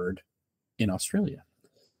living bird in Australia.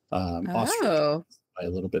 Australia by a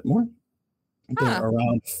little bit more. They're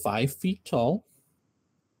around 5 feet tall.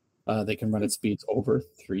 They can run at speeds over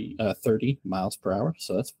 30 miles per hour.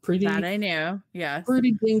 So that's pretty. That I knew. Yes.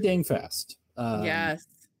 Pretty dang fast. Yes.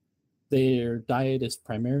 Their diet is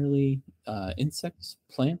primarily insects,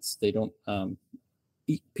 plants. They don't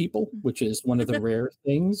eat people, which is one of the rare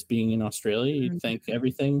things. Being in Australia, you'd think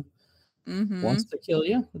everything wants to kill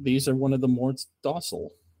you. These are one of the more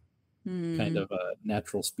docile kind of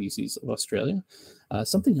natural species of Australia.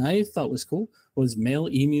 Something I thought was cool was male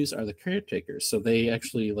emus are the caretakers. So they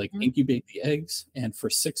actually like incubate the eggs, and for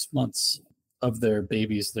 6 months of their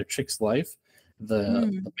babies, their chick's life,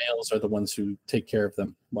 the males are the ones who take care of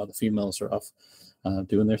them while the females are off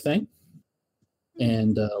doing their thing.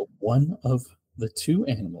 And one of the two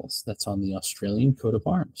animals that's on the Australian coat of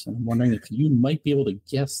arms. And I'm wondering if you might be able to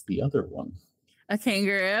guess the other one. A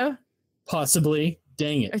kangaroo? Possibly.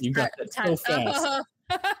 Dang it. You got that so fast.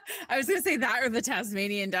 I was going to say that or the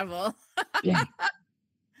Tasmanian devil. Yeah.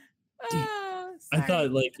 I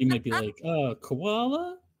thought like you might be like,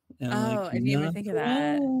 koala? And I didn't even think of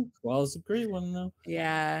that. Koala's a great one, though.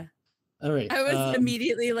 Yeah. All right. I was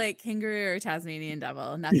immediately like kangaroo or Tasmanian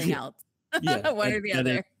devil, nothing else. Yeah, one or the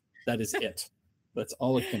other. That is it. That's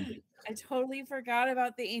all it can be. I totally forgot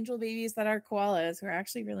about the angel babies that are koalas, who are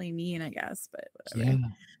actually really mean, I guess. But whatever.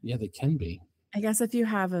 Yeah, they can be. I guess if you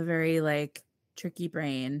have a very like tricky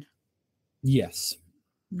brain. Yes.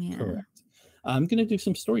 Yeah. Correct. I'm going to do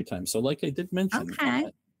some story time. So like I did mention,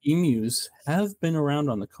 emus have been around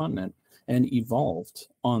on the continent and evolved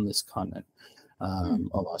on this continent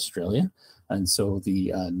of Australia. And so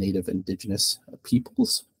the native indigenous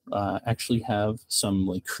peoples actually have some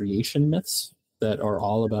like creation myths that are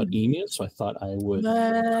all about emus. So I thought I would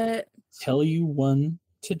tell you one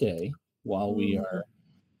today while we are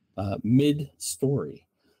mid-story.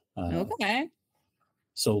 Okay.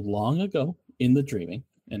 So long ago in the dreaming,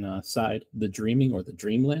 and the dreaming or the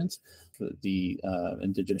dreamlands, the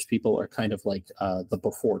indigenous people are kind of like the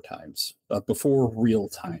before times, before real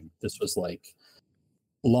time. This was like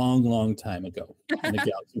long time ago in a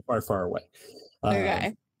galaxy far away.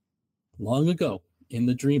 Okay. Long ago in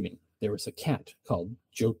the dreaming, there was a cat called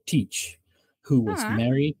Joteach who was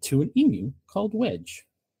married to an emu called Wedge.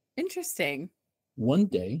 Interesting. One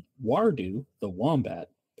day, Wardu, the wombat,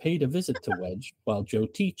 paid a visit to Wedge while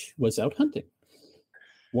Joteach was out hunting.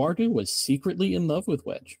 Wardu was secretly in love with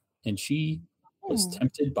Wedge, and she was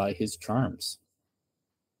tempted by his charms.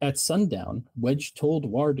 At sundown, Wedge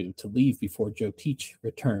told Wardu to leave before Joteach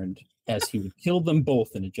returned, as he would kill them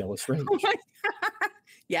both in a jealous rage. Oh my God.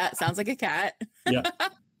 Yeah, it sounds like a cat. Yeah.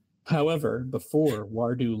 However, before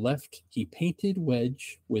Wardu left, he painted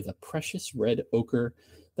Wedge with a precious red ochre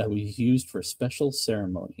that was used for special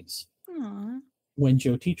ceremonies. Aww. When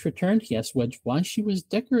Joteach returned, he asked Wedge why she was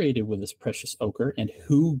decorated with this precious ochre and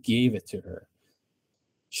who gave it to her.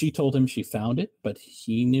 She told him she found it, but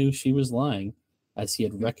he knew she was lying, as he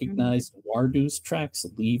had recognized Wardu's tracks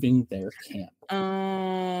leaving their camp.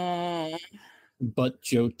 But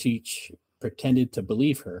Joteach pretended to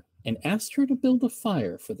believe her and asked her to build a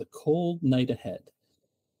fire for the cold night ahead.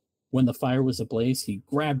 When the fire was ablaze, he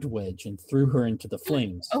grabbed Wedge and threw her into the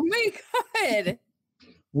flames. Oh my God!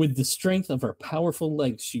 With the strength of her powerful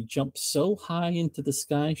legs, she jumped so high into the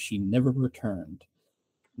sky she never returned.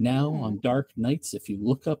 Now, on dark nights, if you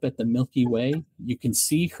look up at the Milky Way, you can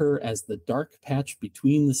see her as the dark patch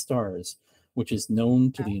between the stars, which is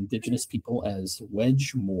known to the indigenous people as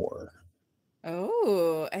Wedge Moor.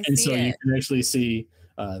 Oh, I see. And so you can actually see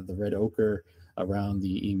the red ochre around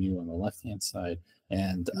the emu on the left-hand side,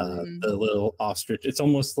 and the little ostrich. It's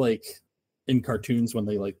almost like in cartoons when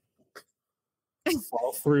they like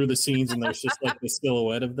fall through the scenes and there's just like the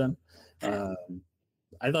silhouette of them.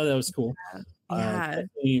 I thought that was cool.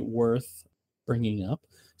 Definitely worth bringing up.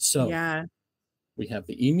 So we have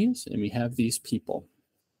the emus and we have these people.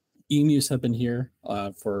 Emus have been here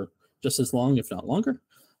for just as long, if not longer,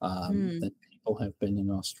 than people have been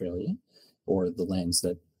in Australia, or the lands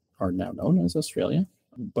that are now known as Australia.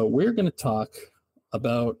 But we're going to talk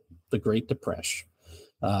about the Great Depression.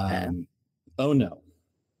 Oh no.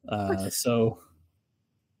 So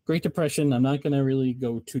Great Depression, I'm not going to really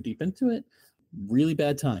go too deep into it. Really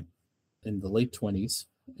bad time in the late 20s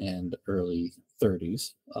and early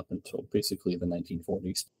 30s up until basically the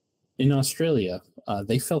 1940s. In Australia,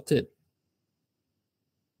 they felt it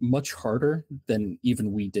much harder than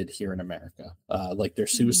even we did here in America. Like their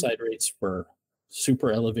suicide rates were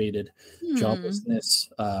super elevated. Joblessness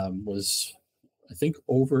was, I think,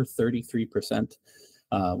 over 33%,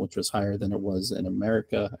 which was higher than it was in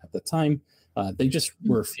America at the time. They just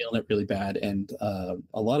were feeling it really bad. And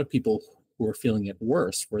a lot of people who were feeling it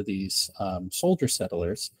worse were these soldier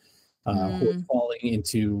settlers who were falling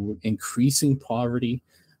into increasing poverty.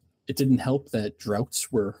 It didn't help that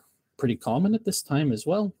droughts were pretty common at this time as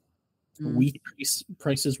well. Wheat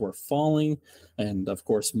prices were falling, and of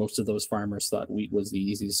course most of those farmers thought wheat was the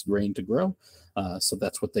easiest grain to grow, so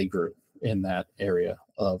that's what they grew in that area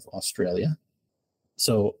of Australia.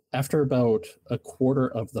 So after about a quarter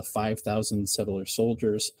of the 5,000 settler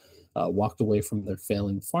soldiers walked away from their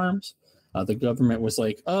failing farms, the government was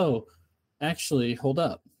like, oh, actually, hold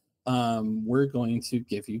up. We're going to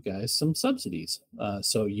give you guys some subsidies.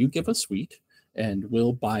 So you give us wheat and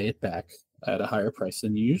we'll buy it back at a higher price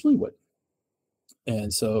than you usually would.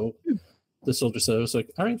 And so the soldier said, was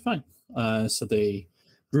like, all right, fine. So they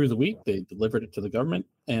grew the wheat, they delivered it to the government,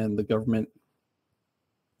 and the government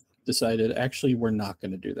decided, actually, we're not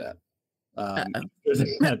going to do that. And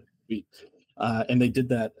they did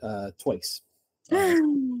that twice.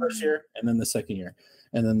 First year and then the second year.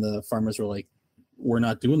 And then the farmers were like, we're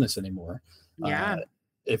not doing this anymore.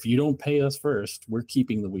 If you don't pay us first, we're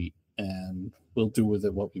keeping the wheat and we'll do with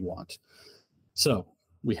it what we want. So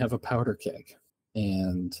we have a powder keg.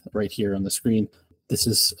 And right here on the screen, this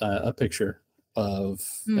is a picture of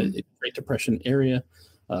a Great Depression area,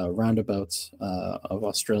 roundabouts of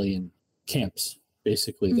Australian camps.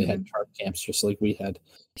 Basically, they had tarp camps just like we had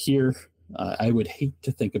here. I would hate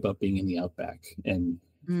to think about being in the outback and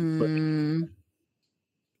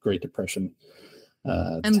Great Depression.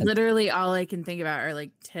 And literally all I can think about are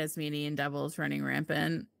like Tasmanian devils running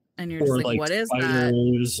rampant. And you're just like, what is that?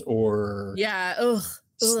 Or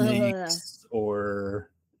snakes,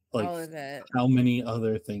 or like all of it. How many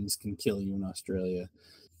other things can kill you in Australia?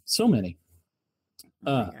 So many.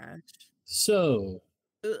 Oh my gosh. So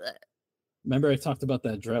remember I talked about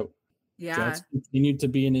that drought. Droughts continued to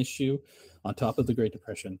be an issue on top of the Great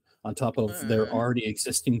Depression, on top of their already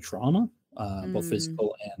existing trauma, both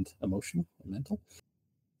physical and emotional and mental.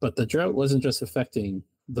 But the drought wasn't just affecting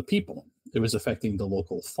the people, it was affecting the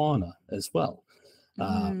local fauna as well.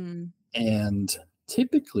 And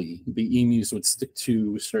typically the emus would stick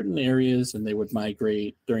to certain areas and they would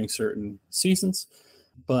migrate during certain seasons.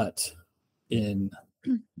 But in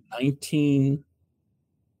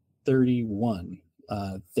 1931,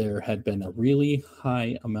 there had been a really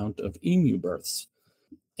high amount of emu births,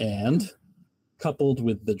 and coupled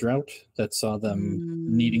with the drought that saw them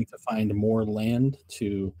needing to find more land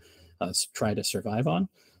to try to survive on,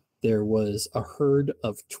 there was a herd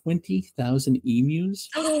of 20,000 emus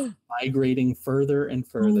migrating further and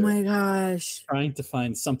further. Oh my gosh. Trying to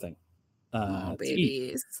find something to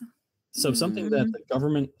babies. eat. So something that the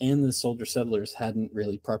government and the soldier settlers hadn't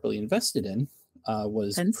really properly invested in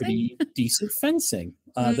was pretty decent fencing.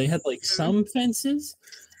 They had like some fences,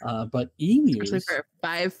 but emus, especially for a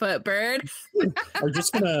 5-foot bird, are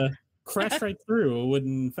just gonna crash right through a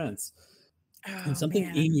wooden fence. And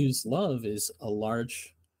something emus love is a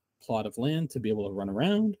large plot of land to be able to run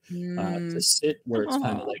around, to sit where it's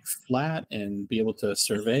kind of like flat and be able to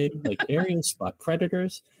survey like areas, spot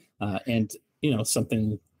predators, and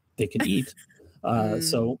something they can eat.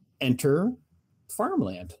 So enter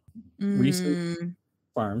farmland. Recent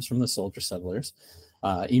farms from the soldier settlers.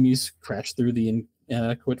 Emus crashed through the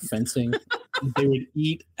inadequate fencing. They would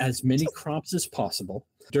eat as many crops as possible.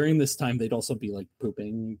 During this time, they'd also be like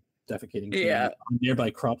pooping, defecating on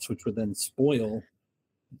nearby crops, which would then spoil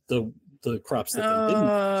the crops that they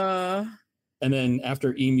didn't. And then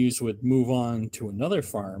after emus would move on to another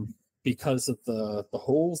farm, because of the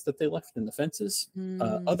holes that they left in the fences,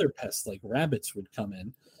 other pests like rabbits would come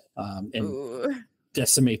in and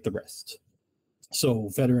decimate the rest. So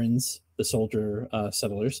veterans, the soldier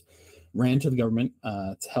settlers, ran to the government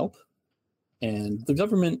to help. And the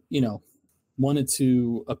government, wanted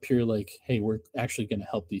to appear like, hey, we're actually going to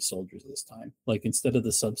help these soldiers this time. Like instead of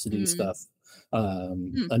the subsidy stuff,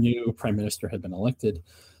 a new prime minister had been elected,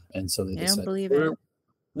 and so they decided,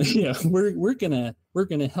 we're gonna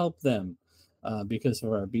help them because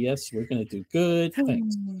of our BS. We're gonna do good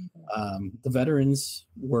things. The veterans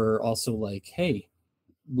were also like, hey,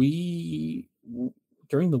 during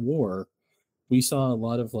the war, we saw a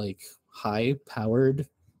lot of like high-powered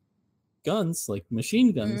guns, like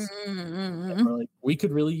machine guns. And we're like, we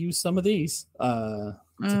could really use some of these to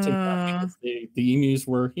take down. The emus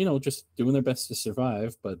were, just doing their best to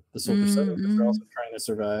survive, but the soldier settlers are also trying to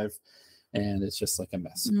survive, and it's just like a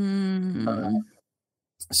mess.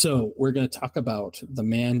 So we're going to talk about the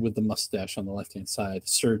man with the mustache on the left-hand side,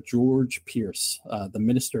 Sir George Pierce, the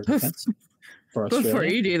Minister of Defense for Australia. Before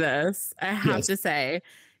you do this, I have to say,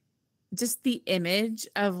 just the image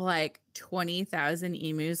of like 20,000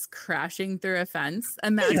 emus crashing through a fence.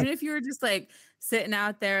 Imagine if you were just like sitting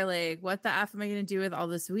out there, like, what the F am I going to do with all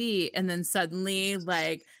this wheat? And then suddenly,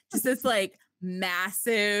 like, just this like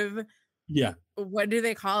massive, what do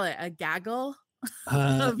they call it? A gaggle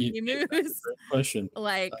of emus? Great question.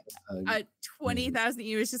 Like 20,000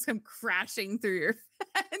 emus just come crashing through your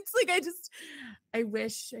fence. Like, I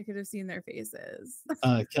wish I could have seen their faces.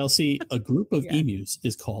 Kelsey, a group of emus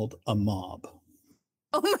is called a mob.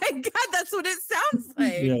 Oh my God, that's what it sounds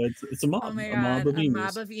like. Yeah, it's a mob. Oh my God, a mob of emus.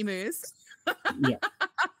 Mob of emus. Yeah.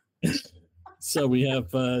 So we have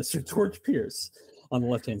Sir George Pierce on the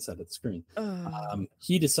left-hand side of the screen.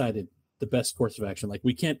 He decided the best course of action. Like,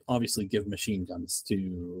 we can't obviously give machine guns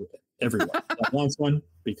to everyone that wants one,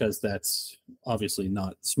 because that's obviously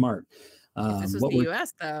not smart. If this was the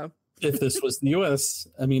US, though. If this was the US,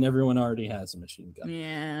 I mean, everyone already has a machine gun.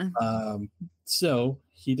 Yeah. So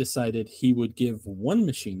he decided he would give one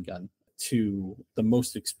machine gun to the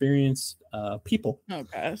most experienced people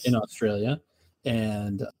in Australia.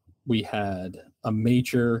 And we had a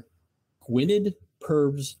Major Gwynedd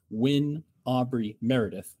Purves Wynne Aubrey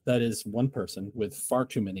Meredith. That is one person with far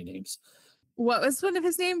too many names. What was one of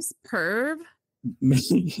his names? Purve?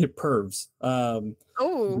 Purves.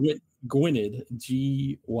 Gwynedd, Gywnnydd,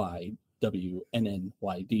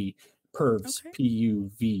 Purves, Purves,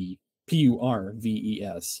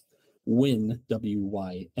 Wynne,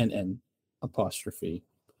 Wynn apostrophe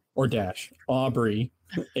or dash, Aubrey,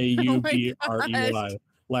 Aubrey,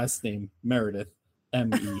 last name Meredith,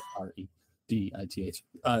 Meredith.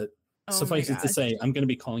 Suffice it to say, I'm going to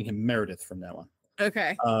be calling him Meredith from now on.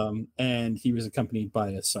 Okay. And he was accompanied by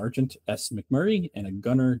a Sergeant S. McMurray and a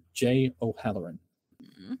Gunner J. O'Halloran.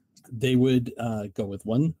 They would go with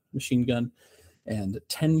one machine gun and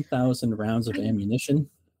 10,000 rounds of ammunition.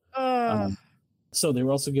 So they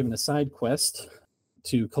were also given a side quest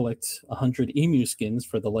to collect 100 emu skins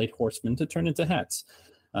for the light horsemen to turn into hats.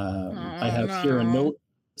 I have here a note,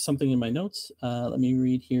 something in my notes. Let me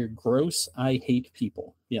read here. Gross, I hate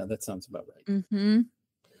people. Yeah, that sounds about right.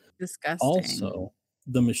 Disgusting. Also,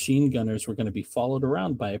 the machine gunners were going to be followed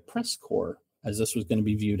around by a press corps, as this was going to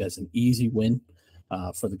be viewed as an easy win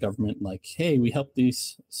for the government. Like, hey, we helped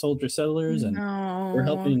these soldier settlers, and we're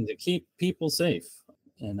helping to keep people safe.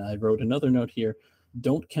 And I wrote another note here: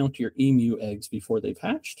 don't count your emu eggs before they've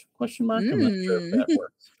hatched? Question mark. I'm not sure if that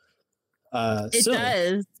works. It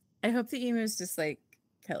does. I hope the emus just like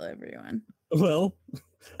kill everyone. Well,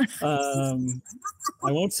 I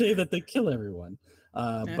won't say that they kill everyone,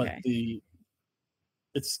 but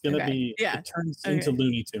it's gonna be it turns into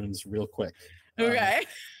Looney Tunes real quick. Okay.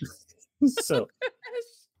 So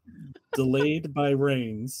delayed by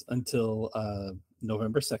rains until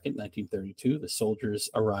November 2nd, 1932, the soldiers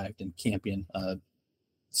arrived in Campion,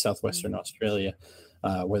 southwestern Australia,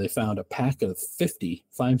 where they found a pack of 50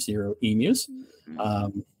 emus.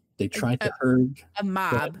 They tried to herd a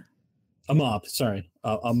mob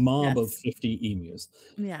of 50 emus.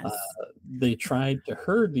 Yes. They tried to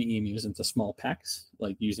herd the emus into small packs,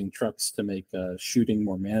 like using trucks to make shooting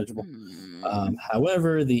more manageable.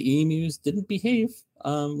 However, the emus didn't behave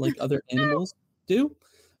like other animals do.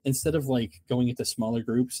 Instead of like going into smaller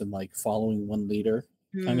groups and like following one leader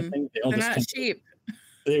kind of thing, they're not sheep.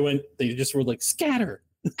 They just were like scatter,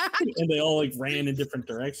 and they all like ran in different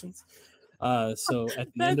directions. So at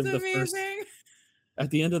the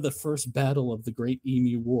end of the first battle of the Great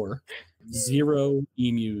Emu War, 0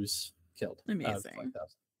 emus killed. Amazing.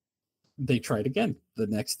 They tried again the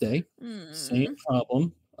next day. Same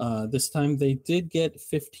problem. This time they did get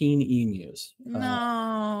 15 emus.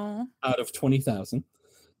 Out of 20,000.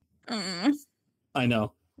 I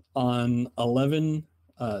know. On November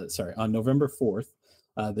 4th,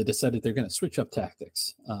 they decided they're going to switch up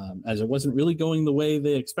tactics, as it wasn't really going the way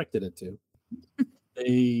they expected it to.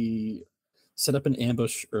 set up an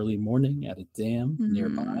ambush early morning at a dam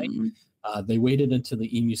nearby. They waited until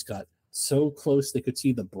the emus got so close they could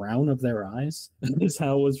see the brown of their eyes, is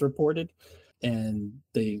how it was reported, and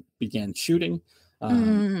they began shooting.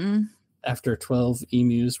 After 12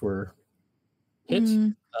 emus were hit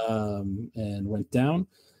and went down,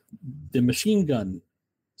 the machine gun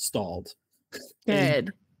stalled.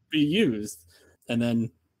 Good. Be used. And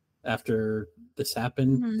then after this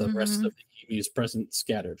happened, the rest of the emus present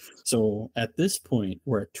scattered. So at this point,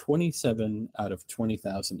 we're at 27 out of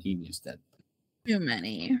 20,000 emus dead. Too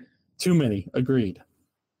many. Too many, agreed.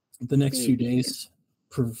 The next few days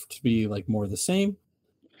proved to be like more the same.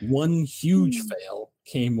 One huge fail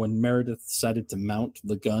came when Meredith decided to mount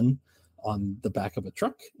the gun on the back of a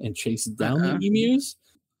truck and chase down the emus.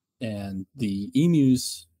 And the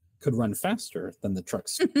emus could run faster than the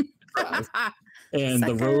trucks could drive. And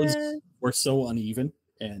the roads were so uneven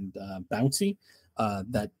and bouncy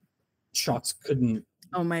that shots couldn't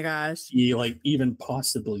be like even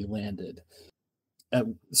possibly landed.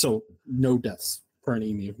 So no deaths per an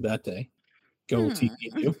emu that day. Go team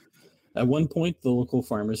emu. At one point, the local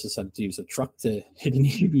farmers decided to use a truck to hit an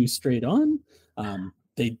emu straight on.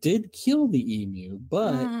 They did kill the emu,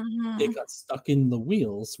 but it got stuck in the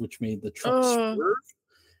wheels, which made the truck swerve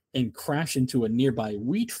and crash into a nearby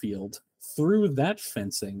wheat field through that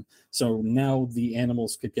fencing. So now the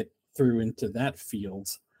animals could get through into that field,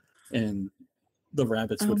 and the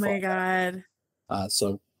rabbits would fall. Oh my god!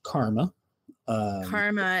 So karma.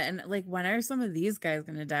 And like, when are some of these guys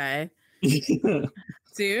gonna die?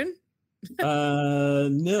 Soon?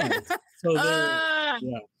 No. So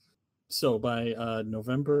So by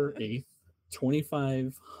November 8th,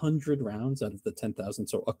 2,500 rounds out of the 10,000,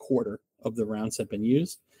 so a quarter of the rounds had been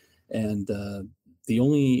used, and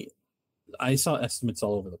I saw estimates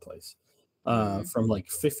all over the place, from like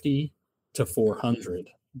 50 to 400.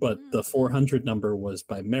 But the 400 number was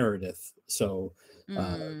by Meredith, so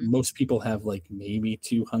most people have like maybe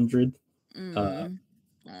 200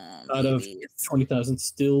 out of 20,000.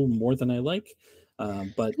 Still more than I like,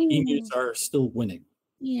 but emus are still winning,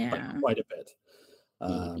 like quite a bit.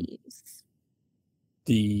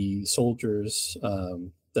 The soldiers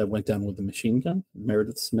that went down with the machine gun,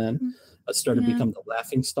 Meredith's men, started to become the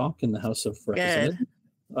laughing stock in the House of Representatives.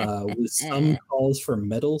 With some calls for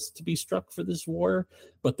medals to be struck for this war,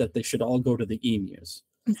 but that they should all go to the emus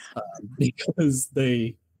because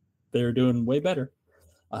they're doing way better.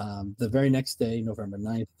 The very next day, November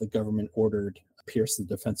 9th, the government ordered Pierce, the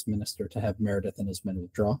defense minister, to have Meredith and his men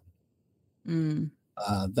withdraw.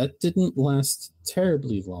 That didn't last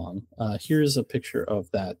terribly long. Here's a picture of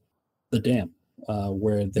the dam,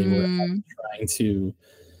 where they were trying to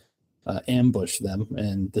ambush them,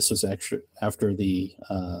 and this was actually after the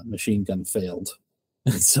machine gun failed.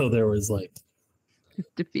 And so there was like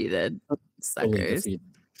defeated suckers,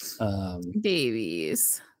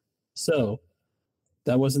 babies. So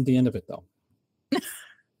that wasn't the end of it, though.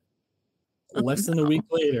 Less than a week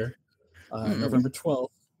later, November 12th,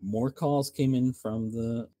 more calls came in from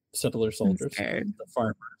the settler soldiers, the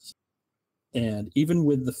farmers. And even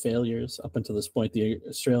with the failures up until this point, the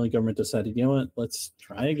Australian government decided, you know what, let's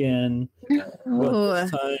try again. But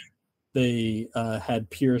this time they had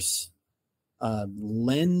Pierce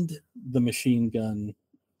lend the machine gun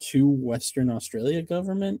to Western Australia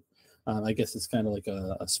government. I guess it's kind of like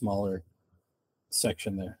a smaller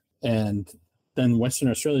section there. And then Western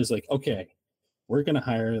Australia is like, okay, we're going to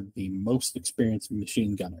hire the most experienced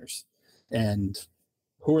machine gunners. And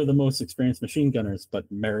who are the most experienced machine gunners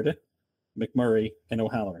but Meredith, McMurray, and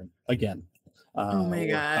O'Halloran again? Oh my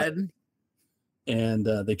god. And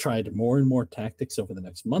they tried more and more tactics over the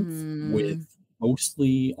next month, with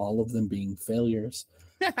mostly all of them being failures.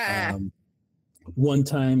 One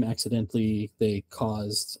time, accidentally, they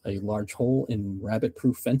caused a large hole in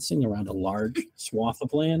rabbit-proof fencing around a large swath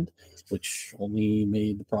of land, which only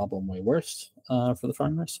made the problem way worse for the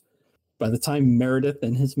farmers. By the time Meredith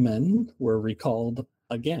and his men were recalled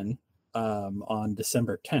again on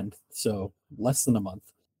December 10th, so less than a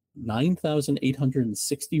month,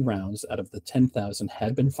 9,860 rounds out of the 10,000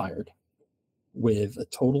 had been fired, with a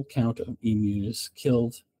total count of emus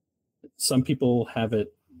killed. Some people have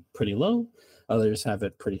it pretty low. Others have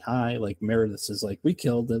it pretty high. Like Meredith is like, we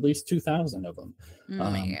killed at least 2,000 of them.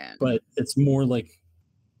 But it's more like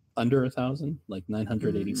under 1,000, like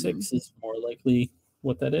 986 is more likely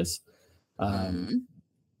what that is.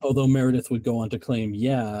 Although Meredith would go on to claim,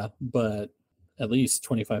 but at least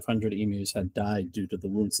 2,500 emus had died due to the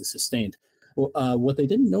wounds they sustained. Well, what they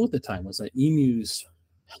didn't know at the time was that emus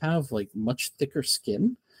have like much thicker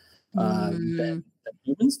skin than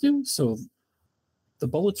humans do. So the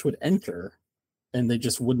bullets would enter and they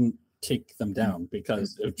just wouldn't take them down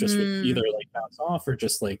because it just would either like bounce off or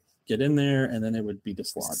just like get in there and then it would be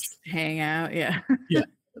dislodged. Hang out, yeah. Yeah.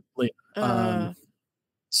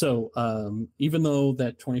 So even though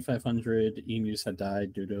that 2,500 emus had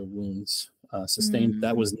died due to wounds sustained,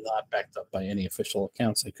 that was not backed up by any official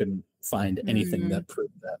accounts. I couldn't find anything that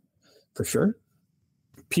proved that for sure.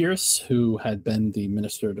 Pierce, who had been the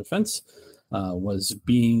Minister of Defense, was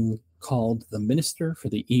being called the Minister for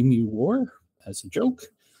the Emu War as a joke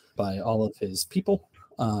by all of his people.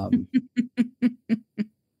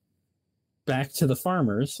 Back to the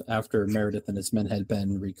farmers, after Meredith and his men had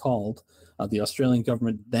been recalled, the Australian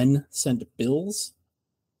government then sent bills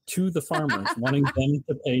to the farmers wanting them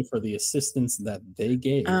to pay for the assistance that they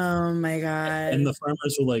gave. Oh my God. And the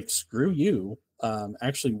farmers were like, screw you.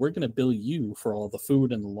 Actually, we're going to bill you for all the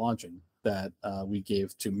food and the lodging that we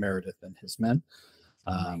gave to Meredith and his men,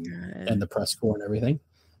 and the press corps and everything.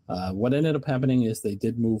 What ended up happening is they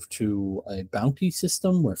did move to a bounty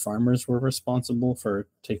system where farmers were responsible for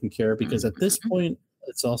taking care, because at this point,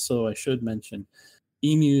 it's also, I should mention,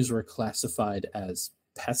 emus were classified as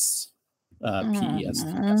pests, PEST.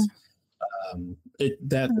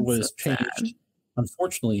 That was changed,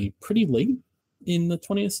 unfortunately, pretty late in the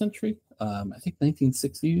 20th century. I think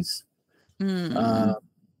 1960s.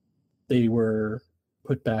 They were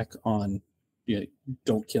put back on,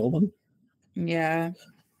 don't kill them. Yeah.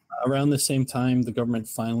 Around the same time, the government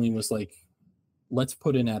finally was like, let's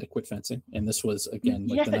put in adequate fencing. And this was, again,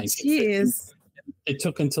 like the 1950s. It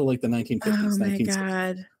took until like the 1950s, oh my 1960s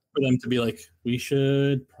God. for them to be like, we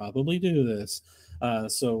should probably do this.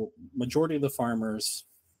 So majority of the farmers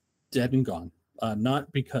dead and gone.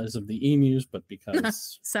 Not because of the emus, but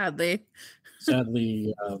because sadly,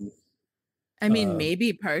 I mean,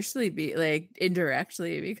 maybe partially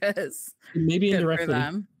indirectly, because maybe indirectly for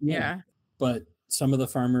them. Yeah. But some of the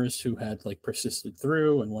farmers who had like persisted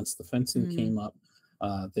through, and once the fencing came up,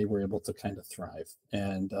 they were able to kind of thrive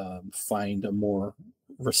and find a more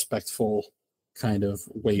respectful kind of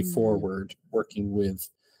way forward, working with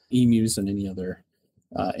emus and any other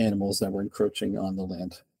animals that were encroaching on the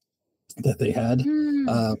land that they had.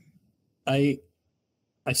 I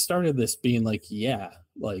started this being like,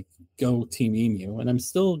 go Team Emu, and I'm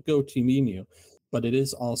still go Team Emu, but it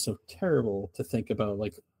is also terrible to think about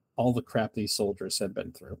like all the crap these soldiers have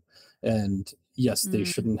been through. And yes, they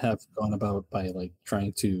shouldn't have gone about by like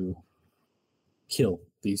trying to kill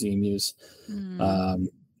these emus.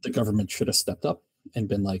 The government should have stepped up and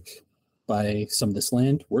been like, by some of this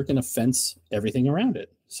land, we're going to fence everything around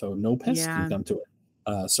it so no pests can come to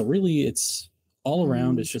it. So really, it's all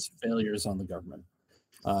around. It's just failures on the government.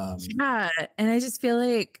 And I just feel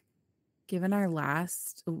like, given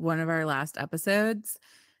one of our last episodes,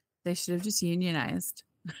 they should have just unionized.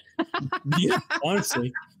 Yeah,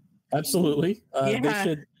 honestly, absolutely. They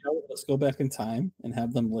should. Let's go back in time and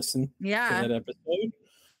have them listen to that episode.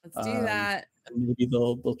 Let's do that. And maybe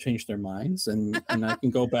they'll change their minds, and I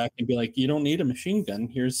can go back and be like, you don't need a machine gun.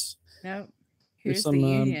 Here's some the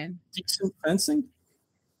union. Decent fencing.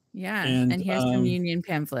 Yeah, and here's some union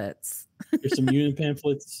pamphlets. Here's some union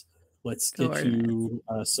pamphlets. Let's get you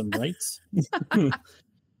some rights,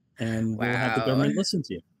 and we'll have the government listen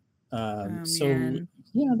to you.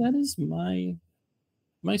 That is my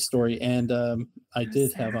story, and I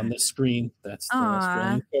did have on this screen, that's the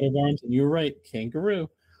Australian coat of arms, and you're right, kangaroo.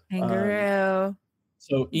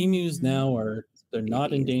 So emus now they're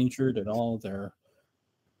not endangered at all. They're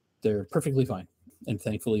perfectly fine, and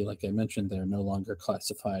thankfully, like I mentioned, they're no longer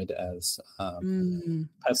classified as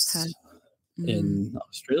pests in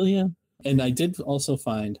Australia. And I did also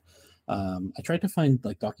find, I tried to find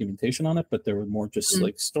like documentation on it, but there were more just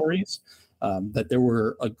like stories. That there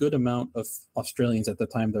were a good amount of Australians at the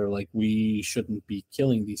time that are like, we shouldn't be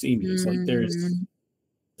killing these emus. Like there's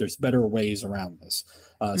better ways around this.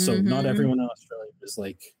 So not everyone in Australia is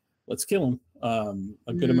like, let's kill them.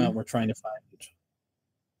 A good amount were trying to find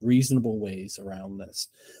reasonable ways around this.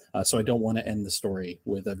 So I don't want to end the story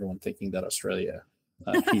with everyone thinking that Australia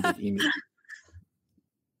hated emus.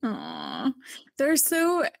 Aww. There's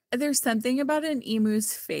something about an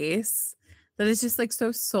emu's face that is just like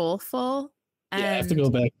so soulful. And I have to go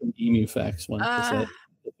back to the emu facts one, because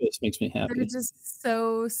the face makes me happy. They're just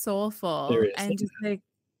so soulful and just like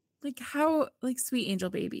how like sweet angel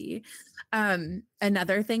baby.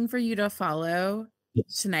 Another thing for you to follow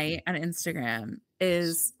tonight on Instagram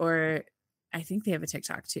is, or I think they have a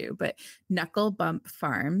TikTok too, but Knuckle Bump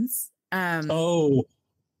Farms. Is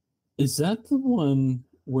that the one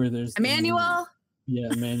where there's Emmanuel?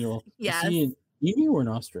 Emmanuel. Yes. Is he an emu or an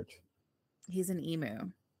ostrich? He's an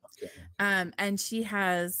emu. Okay. And she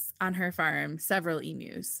has on her farm several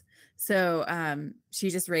emus. So she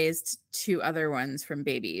just raised 2 other ones from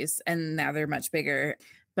babies, and now they're much bigger.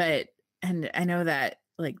 And I know that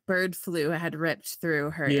like bird flu had ripped through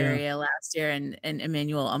her area last year, and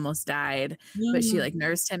Emmanuel almost died, but she like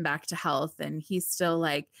nursed him back to health, and he's still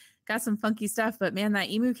like got some funky stuff. But man, that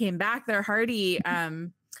emu came back. They're hardy.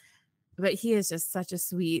 But he is just such a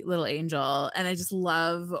sweet little angel, and I just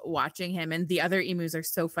love watching him. And the other emus are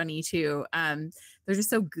so funny too. They're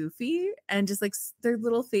just so goofy, and just like their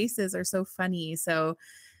little faces are so funny. So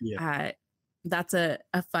that's a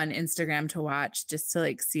fun Instagram to watch, just to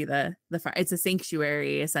like see it's a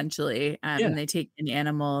sanctuary essentially. And they take in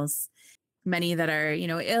animals, many that are, you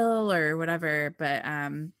know, ill or whatever, but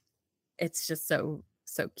it's just so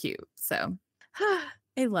cute. So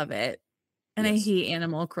I love it. And I hate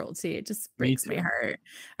animal cruelty. It just breaks my heart.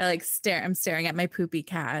 I like I'm staring at my Poopy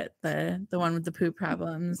cat, the one with the poop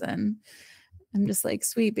problems, and I'm just like,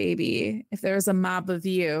 sweet baby. If there was a mob of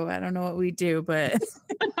you, I don't know what we'd do, but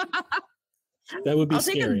that would be I'll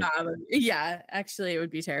scary. Take a mob of, yeah, actually, it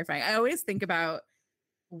would be terrifying. I always think about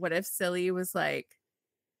what if Silly was like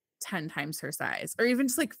 10 times her size, or even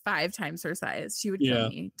just like 5 times her size. She would kill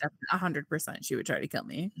me. 100%. She would try to kill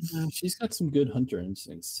me. She's got some good hunter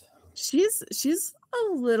instincts. She's a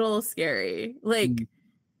little scary. Like,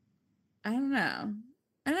 I don't know.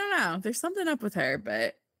 There's something up with her,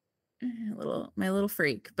 but my little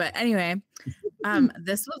freak. But anyway,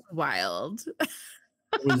 this was wild.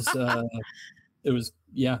 It was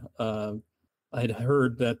I'd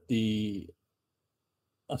heard that the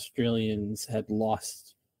Australians had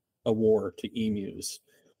lost a war to emus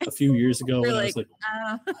a few years ago, and I was like,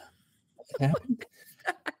 what happened?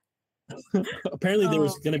 Apparently there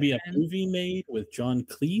was going to be a movie made with John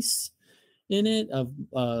Cleese in it of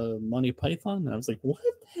Monty Python, and I was like, what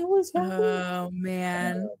the hell is happening? Oh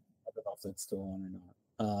man, I don't know if that's still on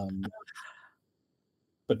or not.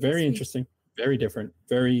 But very interesting, very different,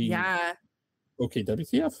 very okay,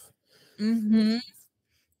 WTF.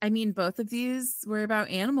 I mean, both of these were about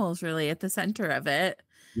animals really at the center of it,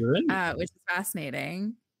 which is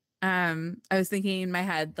fascinating. I was thinking in my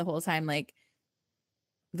head the whole time, like,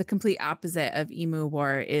 the complete opposite of emu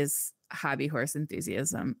war is hobby horse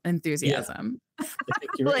enthusiasm. Yeah.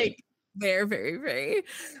 Like, they're very, very,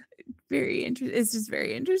 very interesting. It's just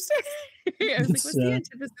very interesting. I was like, what's the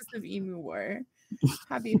antithesis of emu war?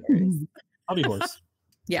 Hobby horse. Hobby horse.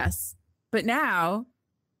 Yes. But now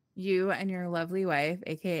you and your lovely wife,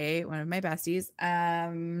 aka one of my besties,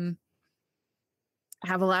 have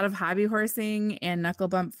a lot of hobby horsing and knuckle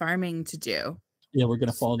bump farming to do. Yeah, we're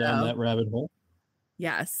gonna fall down that rabbit hole.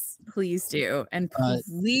 Yes, please do. And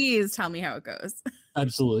please tell me how it goes.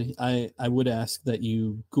 Absolutely. I would ask that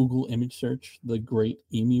you Google image search the Great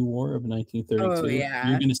Emu War of 1932. Oh, yeah.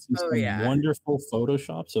 You're going to see some wonderful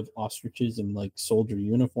photoshops of ostriches in like soldier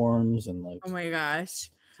uniforms and like. Oh my gosh.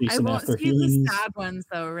 I won't see the sad ones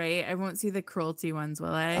though, right? I won't see the cruelty ones,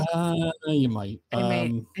 will I? You might.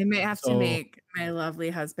 I may have to make my lovely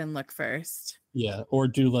husband look first. Yeah, or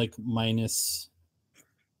do like minus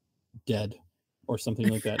dead or something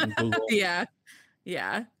like that in Google.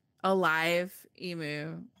 Yeah. Alive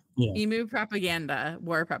emu. Yeah. Emu propaganda.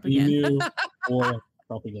 War propaganda. Emu war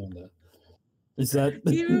propaganda. Is that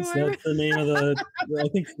the name of the? I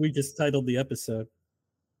think we just titled the episode.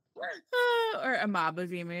 Or a mob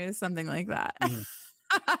of emus, something like that.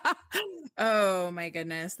 Oh my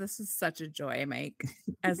goodness. This is such a joy, Mike.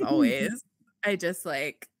 As always.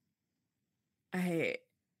 The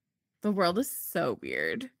world is so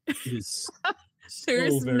weird. It is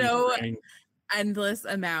There's no endless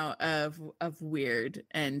amount of weird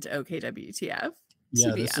and OKWTF,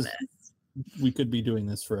 to be honest. We could be doing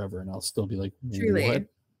this forever and I'll still be like, truly,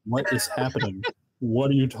 what is happening?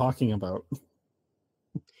 What are you talking about?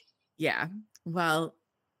 Yeah. Well,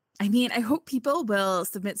 I mean, I hope people will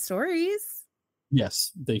submit stories.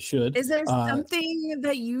 Yes, they should. Is there something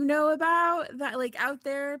that you know about that, like, out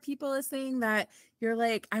there, people listening, that you're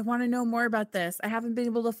like, I want to know more about this. I haven't been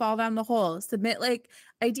able to fall down the hole. Submit like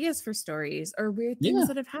ideas for stories or weird things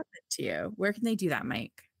that have happened to you. Where can they do that,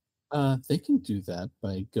 Mike? They can do that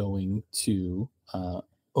by going to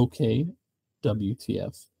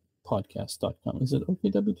okwtfpodcast.com. Is it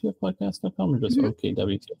okwtfpodcast.com or just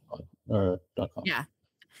okwtf.com?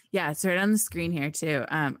 Yeah, it's right on the screen here too.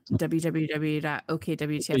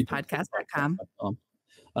 www.okwtfpodcast.com.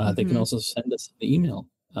 They can also send us an email.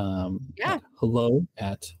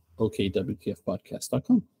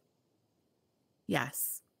 hello@okwtfpodcast.com.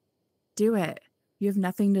 Yes, do it. You have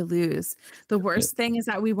nothing to lose. The worst thing is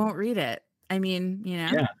that we won't read it. I mean, you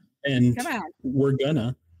know. Yeah, and we're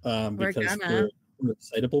gonna because we're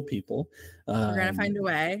excitable people. We're gonna find a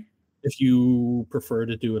way. If you prefer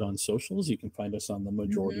to do it on socials, you can find us on the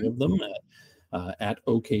majority of them at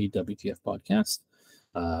OKWTF Podcast.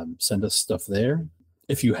 Send us stuff there.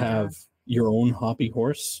 If you have your own hobby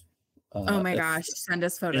horse, oh my gosh, send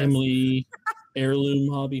us photos. Family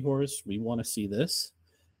heirloom hobby horse, we want to see this.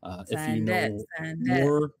 If you know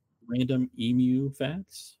more random emu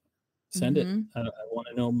facts, send it. I want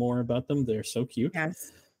to know more about them. They're so cute.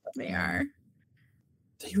 Yes, they are.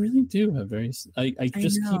 They really do have very. I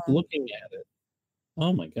just keep looking at it.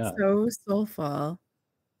 Oh my god! So soulful,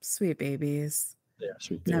 sweet babies. They are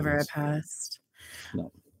sweet babies. Never a pest.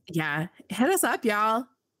 No. Yeah, hit us up, y'all,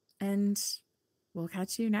 and we'll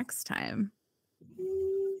catch you next time.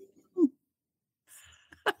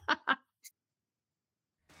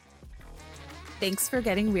 Thanks for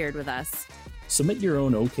getting weird with us. Submit your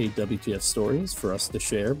own OKWTF stories for us to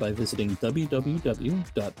share by visiting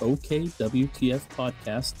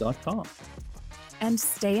www.okwtfpodcast.com. And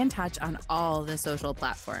stay in touch on all the social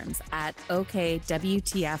platforms at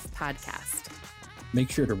OKWTF Podcast. Make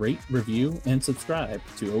sure to rate, review, and subscribe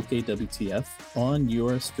to OKWTF on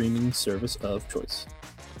your streaming service of choice.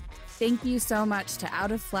 Thank you so much to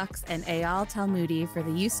Out of Flux and Eyal Talmudi for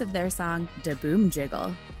the use of their song Da Boom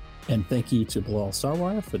Jiggle. And thank you to Bilal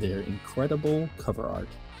Sarwar for their incredible cover art.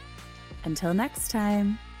 Until next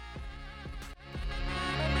time.